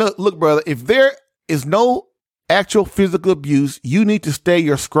 brother, if there is no actual physical abuse, you need to stay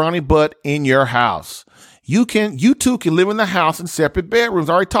your scrawny butt in your house. You two can live in the house in separate bedrooms.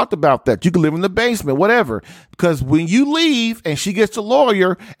 I already talked about that. You can live in the basement, whatever. Because when you leave and she gets a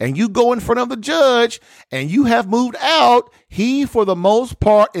lawyer and you go in front of the judge and you have moved out, he, for the most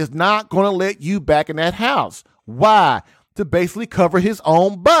part, is not going to let you back in that house. Why? to basically cover his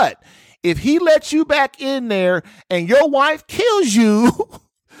own butt. If he lets you back in there and your wife kills you,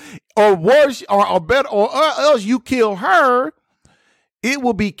 or worse, or better, or else you kill her, it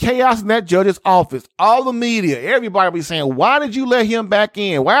will be chaos in that judge's office. All the media, everybody will be saying, why did you let him back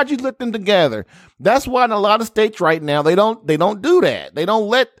in? Why did you let them together? That's why in a lot of states right now, they don't do that. They don't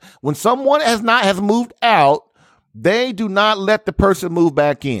let, when someone has moved out, they do not let the person move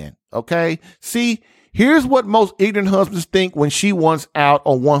back in. Okay. See, here's what most ignorant husbands think when she wants out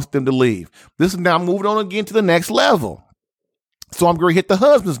or wants them to leave. This is now moving on again to the next level. So I'm going to hit the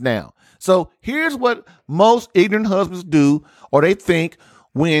husbands now. So here's what most ignorant husbands do, or they think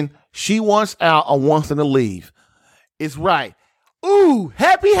when she wants out or wants them to leave. It's right. Ooh,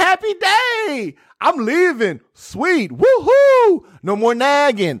 happy day. I'm leaving. Sweet. Woohoo. No more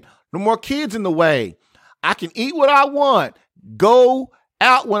nagging. No more kids in the way. I can eat what I want. Go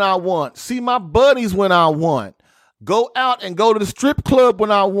out when I want. See my buddies when I want. Go out and go to the strip club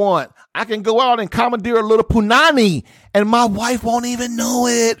when I want. I can go out and commandeer a little punani and my wife won't even know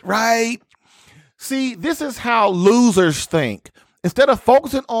it, right? See, this is how losers think. Instead of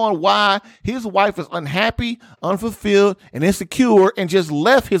focusing on why his wife is unhappy, unfulfilled, and insecure and just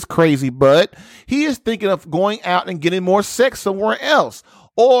left his crazy butt, he is thinking of going out and getting more sex somewhere else,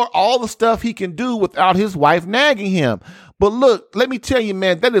 or all the stuff he can do without his wife nagging him. But look, let me tell you,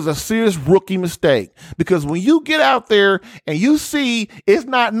 man, that is a serious rookie mistake, because when you get out there and you see it's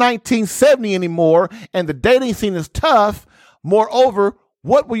not 1970 anymore and the dating scene is tough, moreover,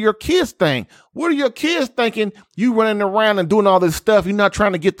 what will your kids think? What are your kids thinking? You running around and doing all this stuff. You're not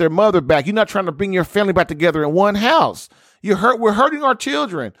trying to get their mother back. You're not trying to bring your family back together in one house. We're hurting our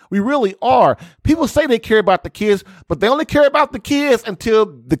children. We really are. People say they care about the kids, but they only care about the kids until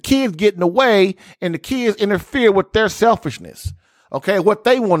the kids get in the way and the kids interfere with their selfishness. Okay, what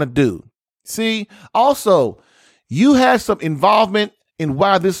they want to do. See, also, you had some involvement in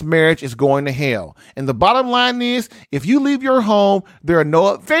why this marriage is going to hell. And the bottom line is, if you leave your home, there are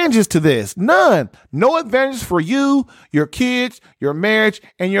no advantages to this. None. No advantages for you, your kids, your marriage,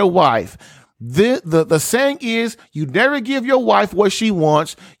 and your wife. The saying is, you never give your wife what she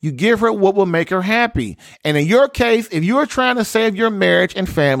wants. You give her what will make her happy. And in your case, if you are trying to save your marriage and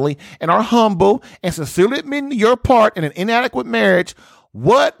family and are humble and sincerely admitting your part in an inadequate marriage,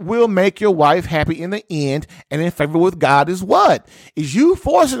 what will make your wife happy in the end and in favor with God is what? Is you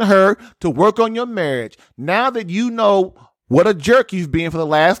forcing her to work on your marriage now that you know what a jerk you've been for the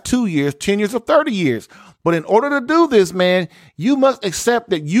last 2 years, 10 years, or 30 years. But in order to do this, man, you must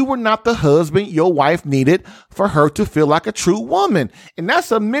accept that you were not the husband your wife needed for her to feel like a true woman. And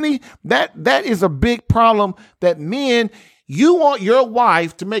that is a big problem that men, you want your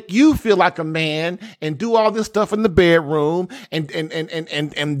wife to make you feel like a man and do all this stuff in the bedroom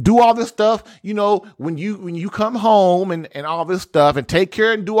and do all this stuff, you know, when you come home and all this stuff and take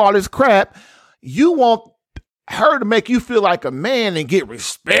care and do all this crap. You want her to make you feel like a man and get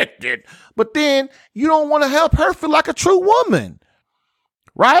respected, but then you don't want to help her feel like a true woman,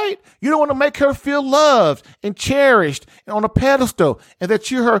 right? You don't want to make her feel loved and cherished and on a pedestal, and that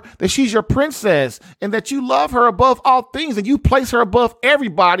she's your princess, and that you love her above all things, and you place her above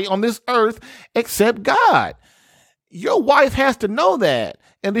everybody on this earth except God. Your wife has to know that,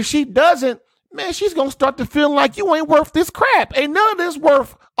 and if she doesn't, man, she's gonna start to feel like you ain't worth this crap. Ain't none of this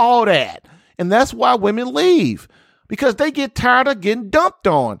worth all that. And that's why women leave, because they get tired of getting dumped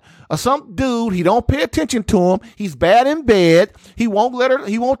on. Or some dude, he don't pay attention to him. He's bad in bed. He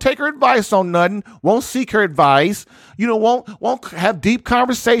won't take her advice on nothing, won't seek her advice, won't have deep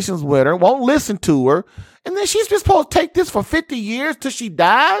conversations with her, won't listen to her. And then she's just supposed to take this for 50 years till she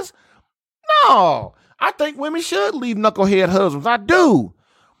dies? No, I think women should leave knucklehead husbands. I do.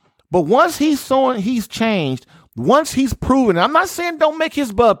 But once he's showing he's changed, once he's proven, I'm not saying don't make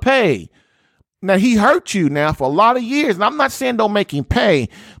his butt pay. Now, he hurt you now for a lot of years, and I'm not saying don't make him pay,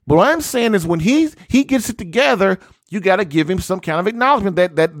 but what I'm saying is when he gets it together, you got to give him some kind of acknowledgement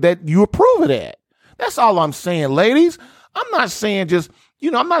that you approve of that. That's all I'm saying, ladies. I'm not saying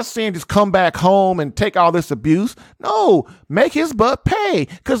just come back home and take all this abuse. No, make his butt pay,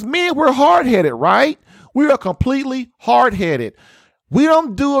 because men, we're hard-headed, right? We are completely hard-headed. We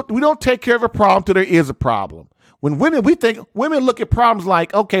don't take care of a problem till there is a problem. When women look at problems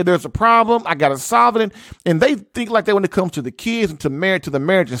like, okay, there's a problem, I got to solve it. And they think like that when it comes to the kids and to the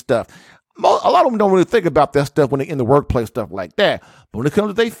marriage and stuff. A lot of them don't really think about that stuff when they're in the workplace, stuff like that. But when it comes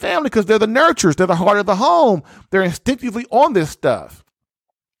to their family, because they're the nurturers, they're the heart of the home, they're instinctively on this stuff.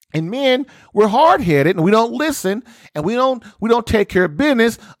 And men, we're hard-headed and we don't listen, and we don't take care of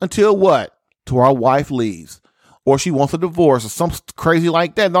business until what? Till our wife leaves, or she wants a divorce or something crazy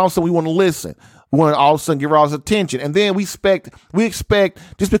like that. And all of a sudden we want to listen. We want to all of a sudden give her all this attention. And then we expect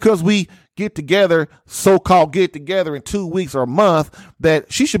just because we get together, so-called get together in 2 weeks or a month,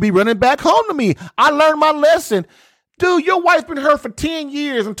 that she should be running back home to me. I learned my lesson. Dude, your wife's been hurt for 10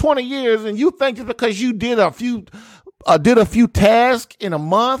 years and 20 years, and you think just because you did a few tasks in a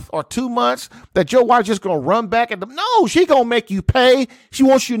month or 2 months that your wife's just going to run back at them? No, she going to make you pay. She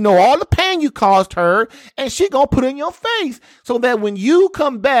wants you to know all the pain you caused her, and she going to put it in your face so that when you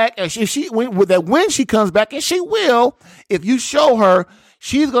come back, and when she comes back, and she will, if you show her,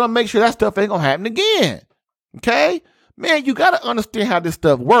 she's going to make sure that stuff ain't going to happen again. Okay? Man, you got to understand how this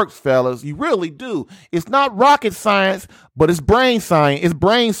stuff works, fellas. You really do. It's not rocket science, but it's brain science. It's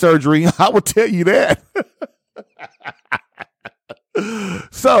brain surgery. I will tell you that.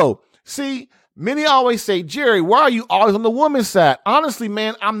 So, see, many always say, Jerry, why are you always on the woman's side? Honestly,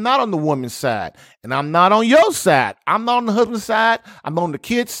 man, I'm not on the woman's side, and I'm not on your side. I'm not on the husband's side. I'm on the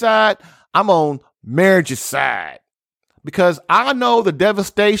kid's side. I'm on marriage's side. Because I know the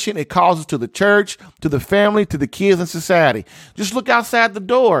devastation it causes to the church, to the family, to the kids and society. Just look outside the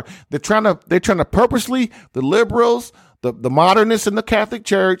door. They're trying to purposely, the liberals, the modernists in the Catholic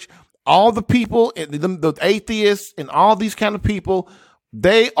Church, all the people, the atheists and all these kind of people,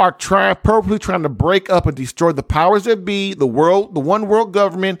 they are purposely trying to break up and destroy the powers that be, the one world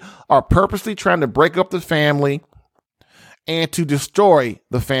government are purposely trying to break up the family and to destroy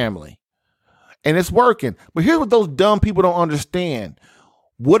the family. And it's working. But here's what those dumb people don't understand.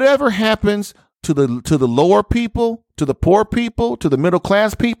 Whatever happens to the lower people, to the poor people, to the middle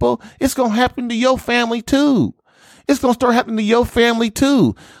class people, it's going to happen to your family too. It's going to start happening to your family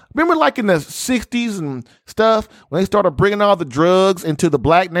too. Remember like in the 60s and stuff, when they started bringing all the drugs into the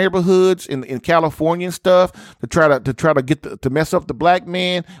black neighborhoods in California and stuff to try to get to mess up the black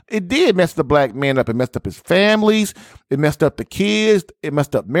man? It did mess the black man up. It messed up his families. It messed up the kids. It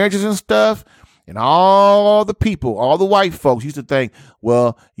messed up marriages and stuff. And all the people, all the white folks used to think,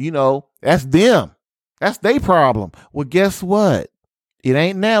 well, that's them. That's their problem. Well, guess what? It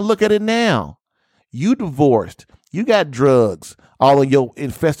ain't now. Look at it now. You divorced. You got drugs all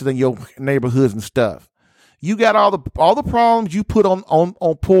infested in your neighborhoods and stuff. You got all the problems you put on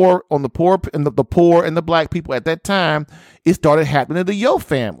the poor and the poor and the black people at that time. It started happening to your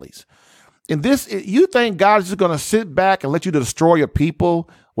families. And you think God is just going to sit back and let you destroy your people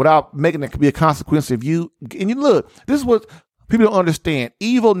without making it be a consequence of you? And you look, this is what people don't understand.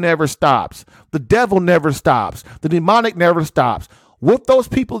 Evil never stops. The devil never stops. The demonic never stops. What those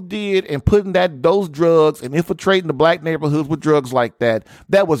people did and putting those drugs and infiltrating the black neighborhoods with drugs like that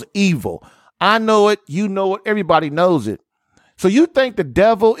was evil. I know it. You know it. Everybody knows it. So you think the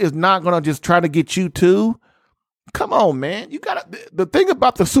devil is not going to just try to get you too? Come on, man. The thing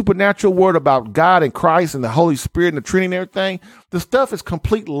about the supernatural word about God and Christ and the Holy Spirit and the Trinity and everything, the stuff is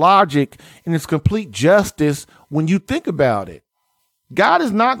complete logic and it's complete justice when you think about it. God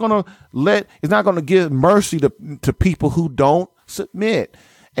is not going to give mercy to people who don't submit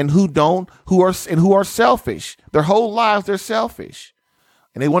and who are selfish. Their whole lives, they're selfish.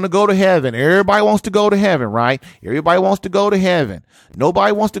 And they want to go to heaven. Everybody wants to go to heaven, right? Everybody wants to go to heaven.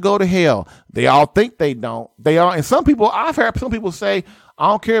 Nobody wants to go to hell. They all think they don't. They are. And I've heard some people say, I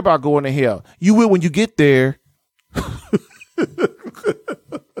don't care about going to hell. You will when you get there.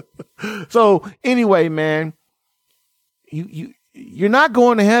 So anyway, man, you're not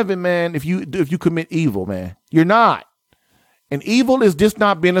going to heaven, man, if you commit evil, man. You're not. And evil is just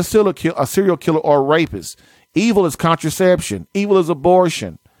not being a serial killer or a rapist. Evil is contraception. Evil is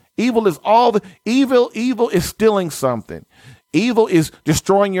abortion. Evil is evil is stealing something. Evil is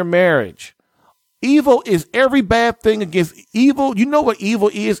destroying your marriage. Evil is every bad thing against evil. You know what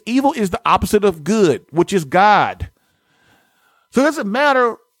evil is? Evil is the opposite of good, which is God. So it doesn't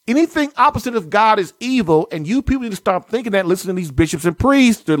matter. Anything opposite of God is evil. And you people need to stop thinking that, listening to these bishops and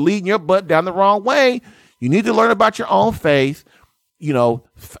priests. They're leading your butt down the wrong way. You need to learn about your own faith.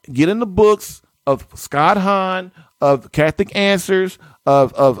 Get in the books of Scott Hahn, of Catholic Answers,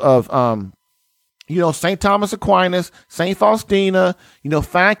 of St. Thomas Aquinas, St. Faustina,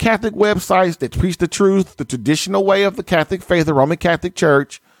 find Catholic websites that preach the truth, the traditional way of the Catholic faith, the Roman Catholic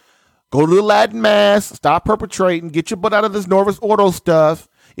Church. Go to the Latin Mass, stop perpetrating, get your butt out of this Novus Ordo stuff,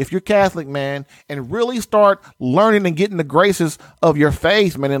 if you're Catholic, man, and really start learning and getting the graces of your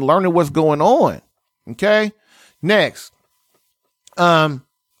faith, man, and learning what's going on. Okay? Next.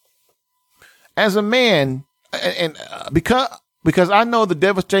 As a man, and because I know the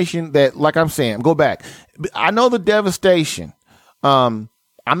devastation that, like I'm saying, go back. I know the devastation. I'm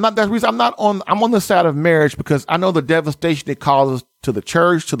on the side of marriage because I know the devastation it causes to the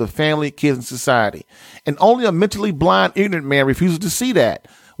church, to the family, kids, and society. And only a mentally blind, ignorant man refuses to see that.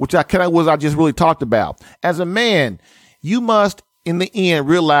 which I just really talked about. As a man, you must, in the end,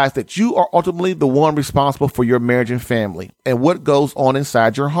 realize that you are ultimately the one responsible for your marriage and family and what goes on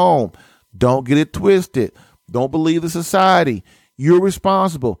inside your home. Don't get it twisted. Don't believe the society. You're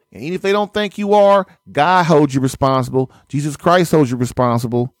responsible. And even if they don't think you are, God holds you responsible. Jesus Christ holds you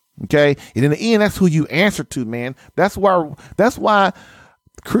responsible. Okay. And in the end, that's who you answer to, man. That's why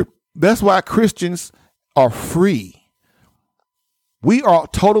Christians are free. We are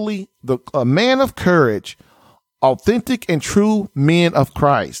totally a man of courage, authentic and true men of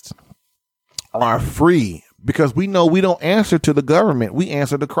Christ are free because we know we don't answer to the government. We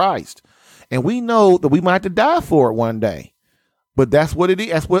answer to Christ. And we know that we might have to die for it one day. But that's what it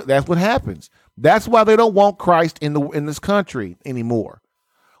is. That's what happens. That's why they don't want Christ in this country anymore.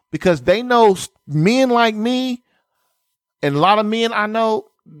 Because they know men like me and a lot of men I know,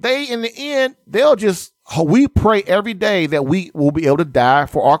 they in the end, we pray every day that we will be able to die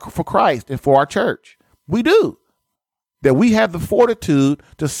for Christ and for our church. We do. That we have the fortitude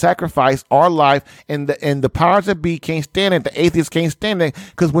to sacrifice our life, and the powers that be can't stand it. The atheists can't stand it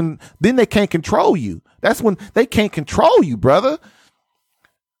because then they can't control you. That's when they can't control you, brother.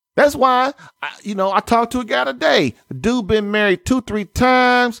 That's why, I talked to a guy today. The dude been married 2-3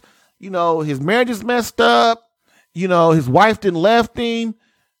 times. His marriage is messed up. His wife didn't left him,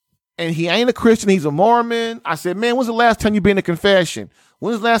 and he ain't a Christian. He's a Mormon. I said, man, when's the last time you been to confession?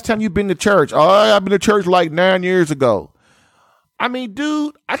 When's the last time you been to church? Oh, I've been to church like 9 years ago. I mean,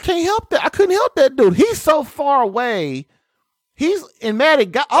 dude, I can't help that. I couldn't help that dude. He's so far away. He's mad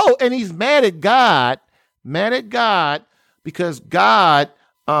at God. Oh, and he's mad at God because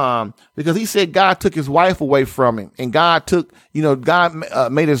because he said God took his wife away from him, and God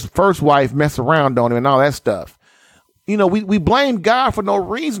made his first wife mess around on him and all that stuff. We blame God for no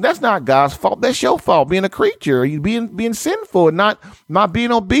reason. That's not God's fault. That's your fault, being a creature. You being sinful and not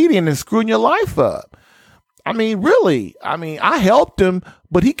being obedient and screwing your life up. I mean, really. I mean, I helped him,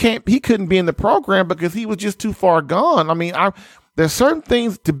 but he couldn't be in the program because he was just too far gone. I mean, there's certain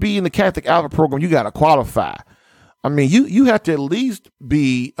things to be in the Catholic Alpha program you got to qualify. I mean, you have to at least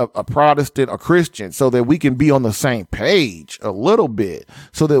be a Protestant or Christian so that we can be on the same page a little bit,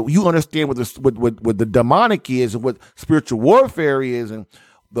 so that you understand what the demonic is and what spiritual warfare is and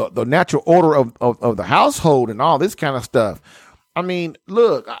the natural order of the household and all this kind of stuff. I mean,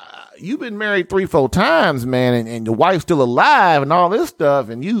 look, you've been married 3-4 times, man, and your wife's still alive and all this stuff.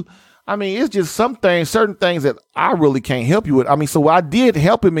 And it's just certain things that I really can't help you with. I mean, so I did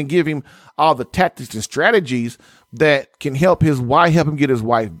help him and give him all the tactics and strategies that can help him get his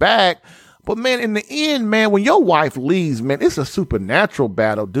wife back. But man, in the end, man, when your wife leaves, man, it's a supernatural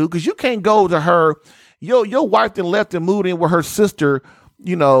battle, dude, because you can't go to her. Your wife then left and moved in with her sister,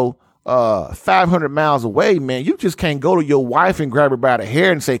 500 miles away, man. You just can't go to your wife and grab her by the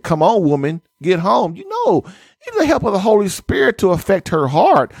hair and say, come on, woman, get home. You need the help of the Holy Spirit to affect her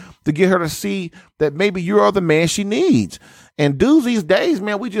heart, to get her to see that maybe you are the man she needs. And dudes these days,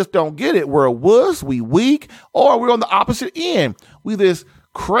 man, we just don't get it. We're a wuss, we weak, or we're on the opposite end. We this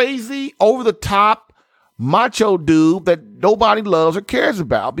crazy, over-the-top, macho dude that nobody loves or cares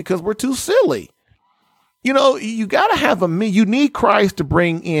about because we're too silly. You got to have you need Christ to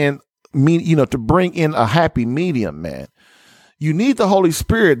bring in a happy medium, man. You need the Holy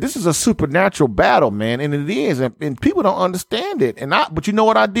Spirit. This is a supernatural battle, man. And it is. And people don't understand it. But you know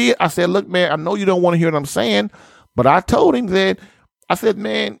what I did? I said, look, man, I know you don't want to hear what I'm saying, but I told him that, I said,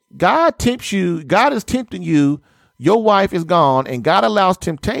 man, God tempts you. God is tempting you. Your wife is gone, and God allows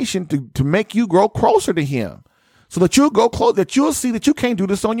temptation to make you grow closer to him so that you'll go close, that you'll see that you can't do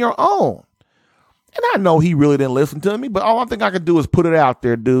this on your own. And I know he really didn't listen to me, but all I think I could do is put it out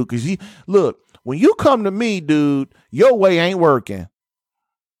there, dude. Because look, when you come to me, dude, your way ain't working.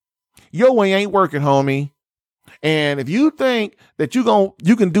 Your way ain't working, homie. And if you think that you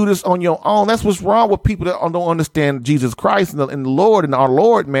can do this on your own, that's what's wrong with people that don't understand Jesus Christ and the Lord and our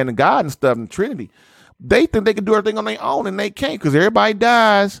Lord, man, and God and stuff and Trinity. They think they can do everything on their own, and they can't because everybody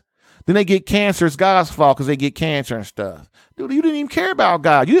dies. Then they get cancer. It's God's fault because they get cancer and stuff. Dude, you didn't even care about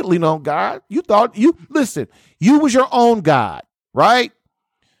God. You didn't lean on God. You thought you was your own God, right?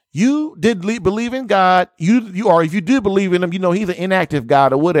 You did believe in God. Or if you did believe in him, he's an inactive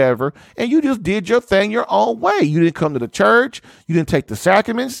God or whatever. And you just did your thing your own way. You didn't come to the church. You didn't take the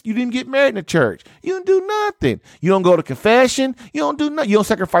sacraments. You didn't get married in the church. You didn't do nothing. You don't go to confession. You don't do nothing. You don't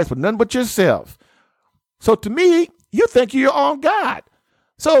sacrifice for nothing but yourself. So to me, you think you're your own God.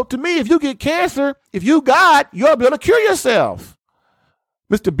 So to me, if you get cancer, if you God, you'll be able to cure yourself.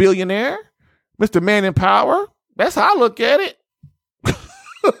 Mr. Billionaire, Mr. Man in Power. That's how I look at it.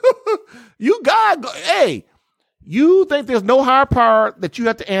 You God, hey, You think there's no higher power that you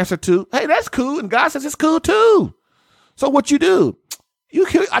have to answer to. Hey, that's cool. And God says it's cool too. So what you do, you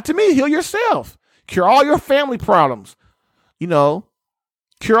to me, heal yourself. Cure all your family problems.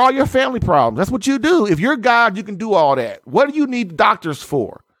 Cure all your family problems. That's what you do. If you're God, you can do all that. What do you need doctors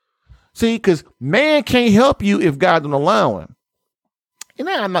for? See, because man can't help you if God don't allow him. And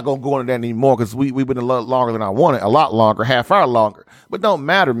now I'm not going to go into that anymore because we've been a lot longer than I wanted, a lot longer, half hour longer. But don't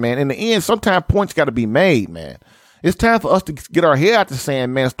matter, man. In the end, sometimes points got to be made, man. It's time for us to get our head out the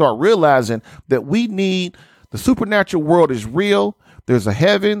sand, man, and start realizing that we need the supernatural world is real. There's a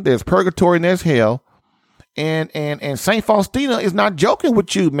heaven, there's purgatory, and there's hell. And Saint Faustina is not joking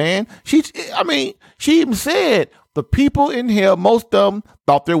with you, man. She even said the people in hell, most of them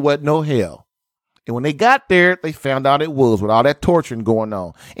thought there wasn't no hell. And when they got there, they found out it was with all that torturing going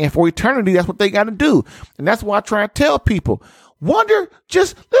on. And for eternity, that's what they got to do. And that's why I try to tell people, wonder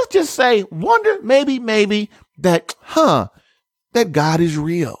maybe that God is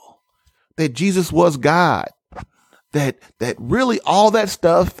real, that Jesus was God, that really all that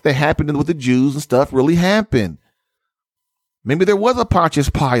stuff that happened with the Jews and stuff really happened. Maybe there was a Pontius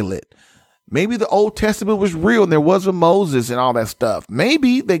Pilate. Maybe the Old Testament was real and there was a Moses and all that stuff.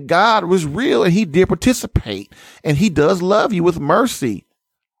 Maybe that God was real and he did participate and he does love you with mercy.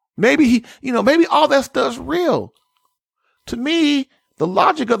 Maybe maybe all that stuff's real. To me, the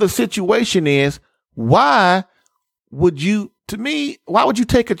logic of the situation is, why would you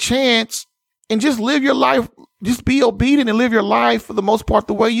take a chance and just live your life, just be obedient and live your life for the most part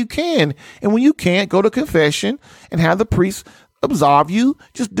the way you can? And when you can't, go to confession and have the priest absolve you.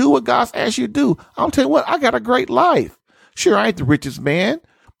 Just do what God's asked you to do. I'll tell you what, I got a great life. Sure, I ain't the richest man.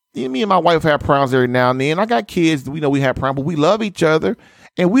 Me and my wife have problems every now and then. I got kids. We know we have problems, but we love each other.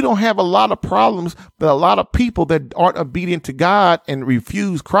 And we don't have a lot of problems that a lot of people that aren't obedient to God and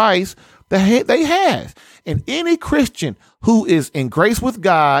refuse Christ, they have. And any Christian who is in grace with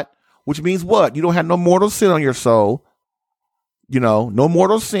God, which means what? You don't have no mortal sin on your soul, no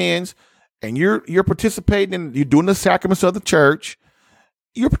mortal sins. And you're participating in, you're doing the sacraments of the church.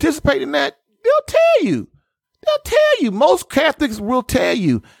 You're participating in that. They'll tell you. Most Catholics will tell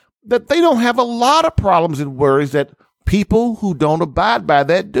you that they don't have a lot of problems and worries that people who don't abide by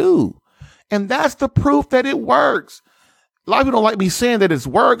that do. And that's the proof that it works. A lot of people don't like me saying that it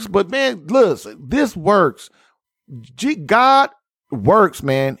works, but man, listen, this works. God works,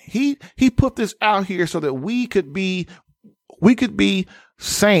 man. He put this out here so that we could be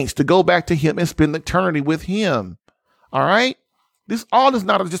saints to go back to him and spend eternity with him. All right. This all is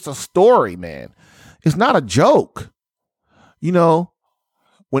not just a story, man. It's not a joke.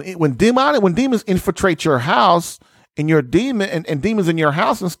 When demons infiltrate your house and your demon and demons in your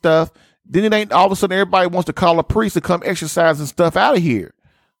house and stuff, then it ain't all of a sudden everybody wants to call a priest to come exorcise and stuff out of here.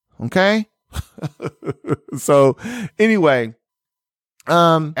 Okay. So anyway,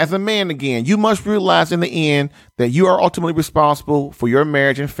 as a man, again, you must realize in the end that you are ultimately responsible for your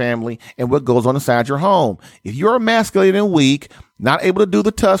marriage and family and what goes on inside your home. If you're emasculated and weak, not able to do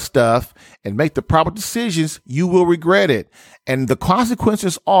the tough stuff and make the proper decisions, you will regret it. And the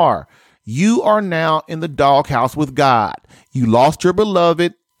consequences are you are now in the doghouse with God. You lost your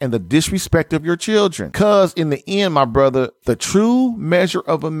beloved and the disrespect of your children. Because in the end, my brother, the true measure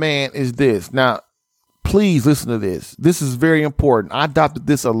of a man is this. Now, please listen to this. This is very important. I adopted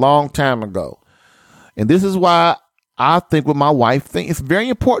this a long time ago. And this is why I think what my wife thinks. It's very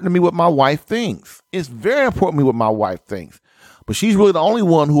important to me what my wife thinks. It's very important to me what my wife thinks. But she's really the only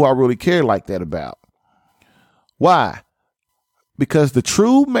one who I really care like that about. Why? Because the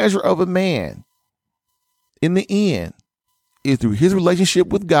true measure of a man in the end is through his relationship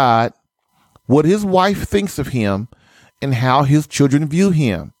with God, what his wife thinks of him, and how his children view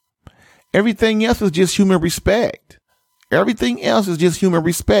him. Everything else is just human respect. Everything else is just human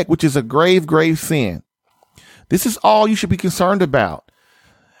respect, which is a grave, grave sin. This is all you should be concerned about.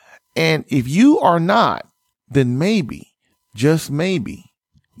 And if you are not, then maybe, just maybe,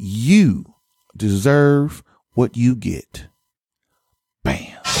 you deserve what you get.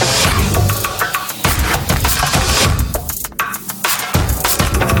 Bam.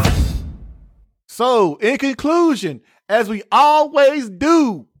 So, in conclusion, as we always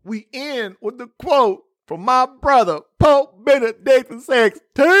do, we end with the quote from my brother, Pope Benedict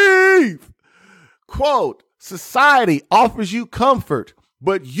XVI. Quote, society offers you comfort,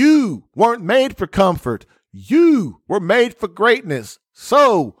 but you weren't made for comfort. You were made for greatness.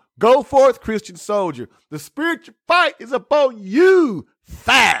 So, go forth, Christian soldier. The spiritual fight is upon you.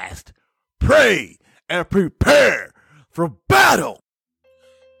 Fast, pray, and prepare for battle.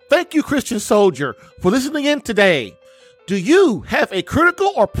 Thank you, Christian soldier, for listening in today. Do you have a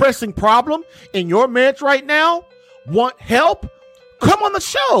critical or pressing problem in your marriage right now? Want help? Come on the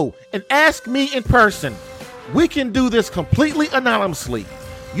show and ask me in person. We can do this completely anonymously.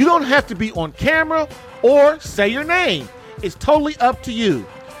 You don't have to be on camera or say your name. It's totally up to you.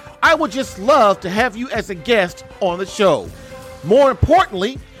 I would just love to have you as a guest on the show. More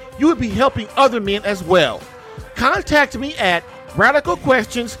importantly, you would be helping other men as well. Contact me at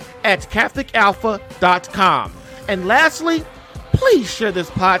radicalquestions@catholicalpha.com. And lastly, please share this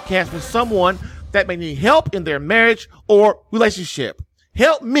podcast with someone that may need help in their marriage or relationship.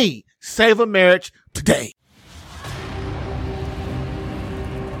 Help me save a marriage today.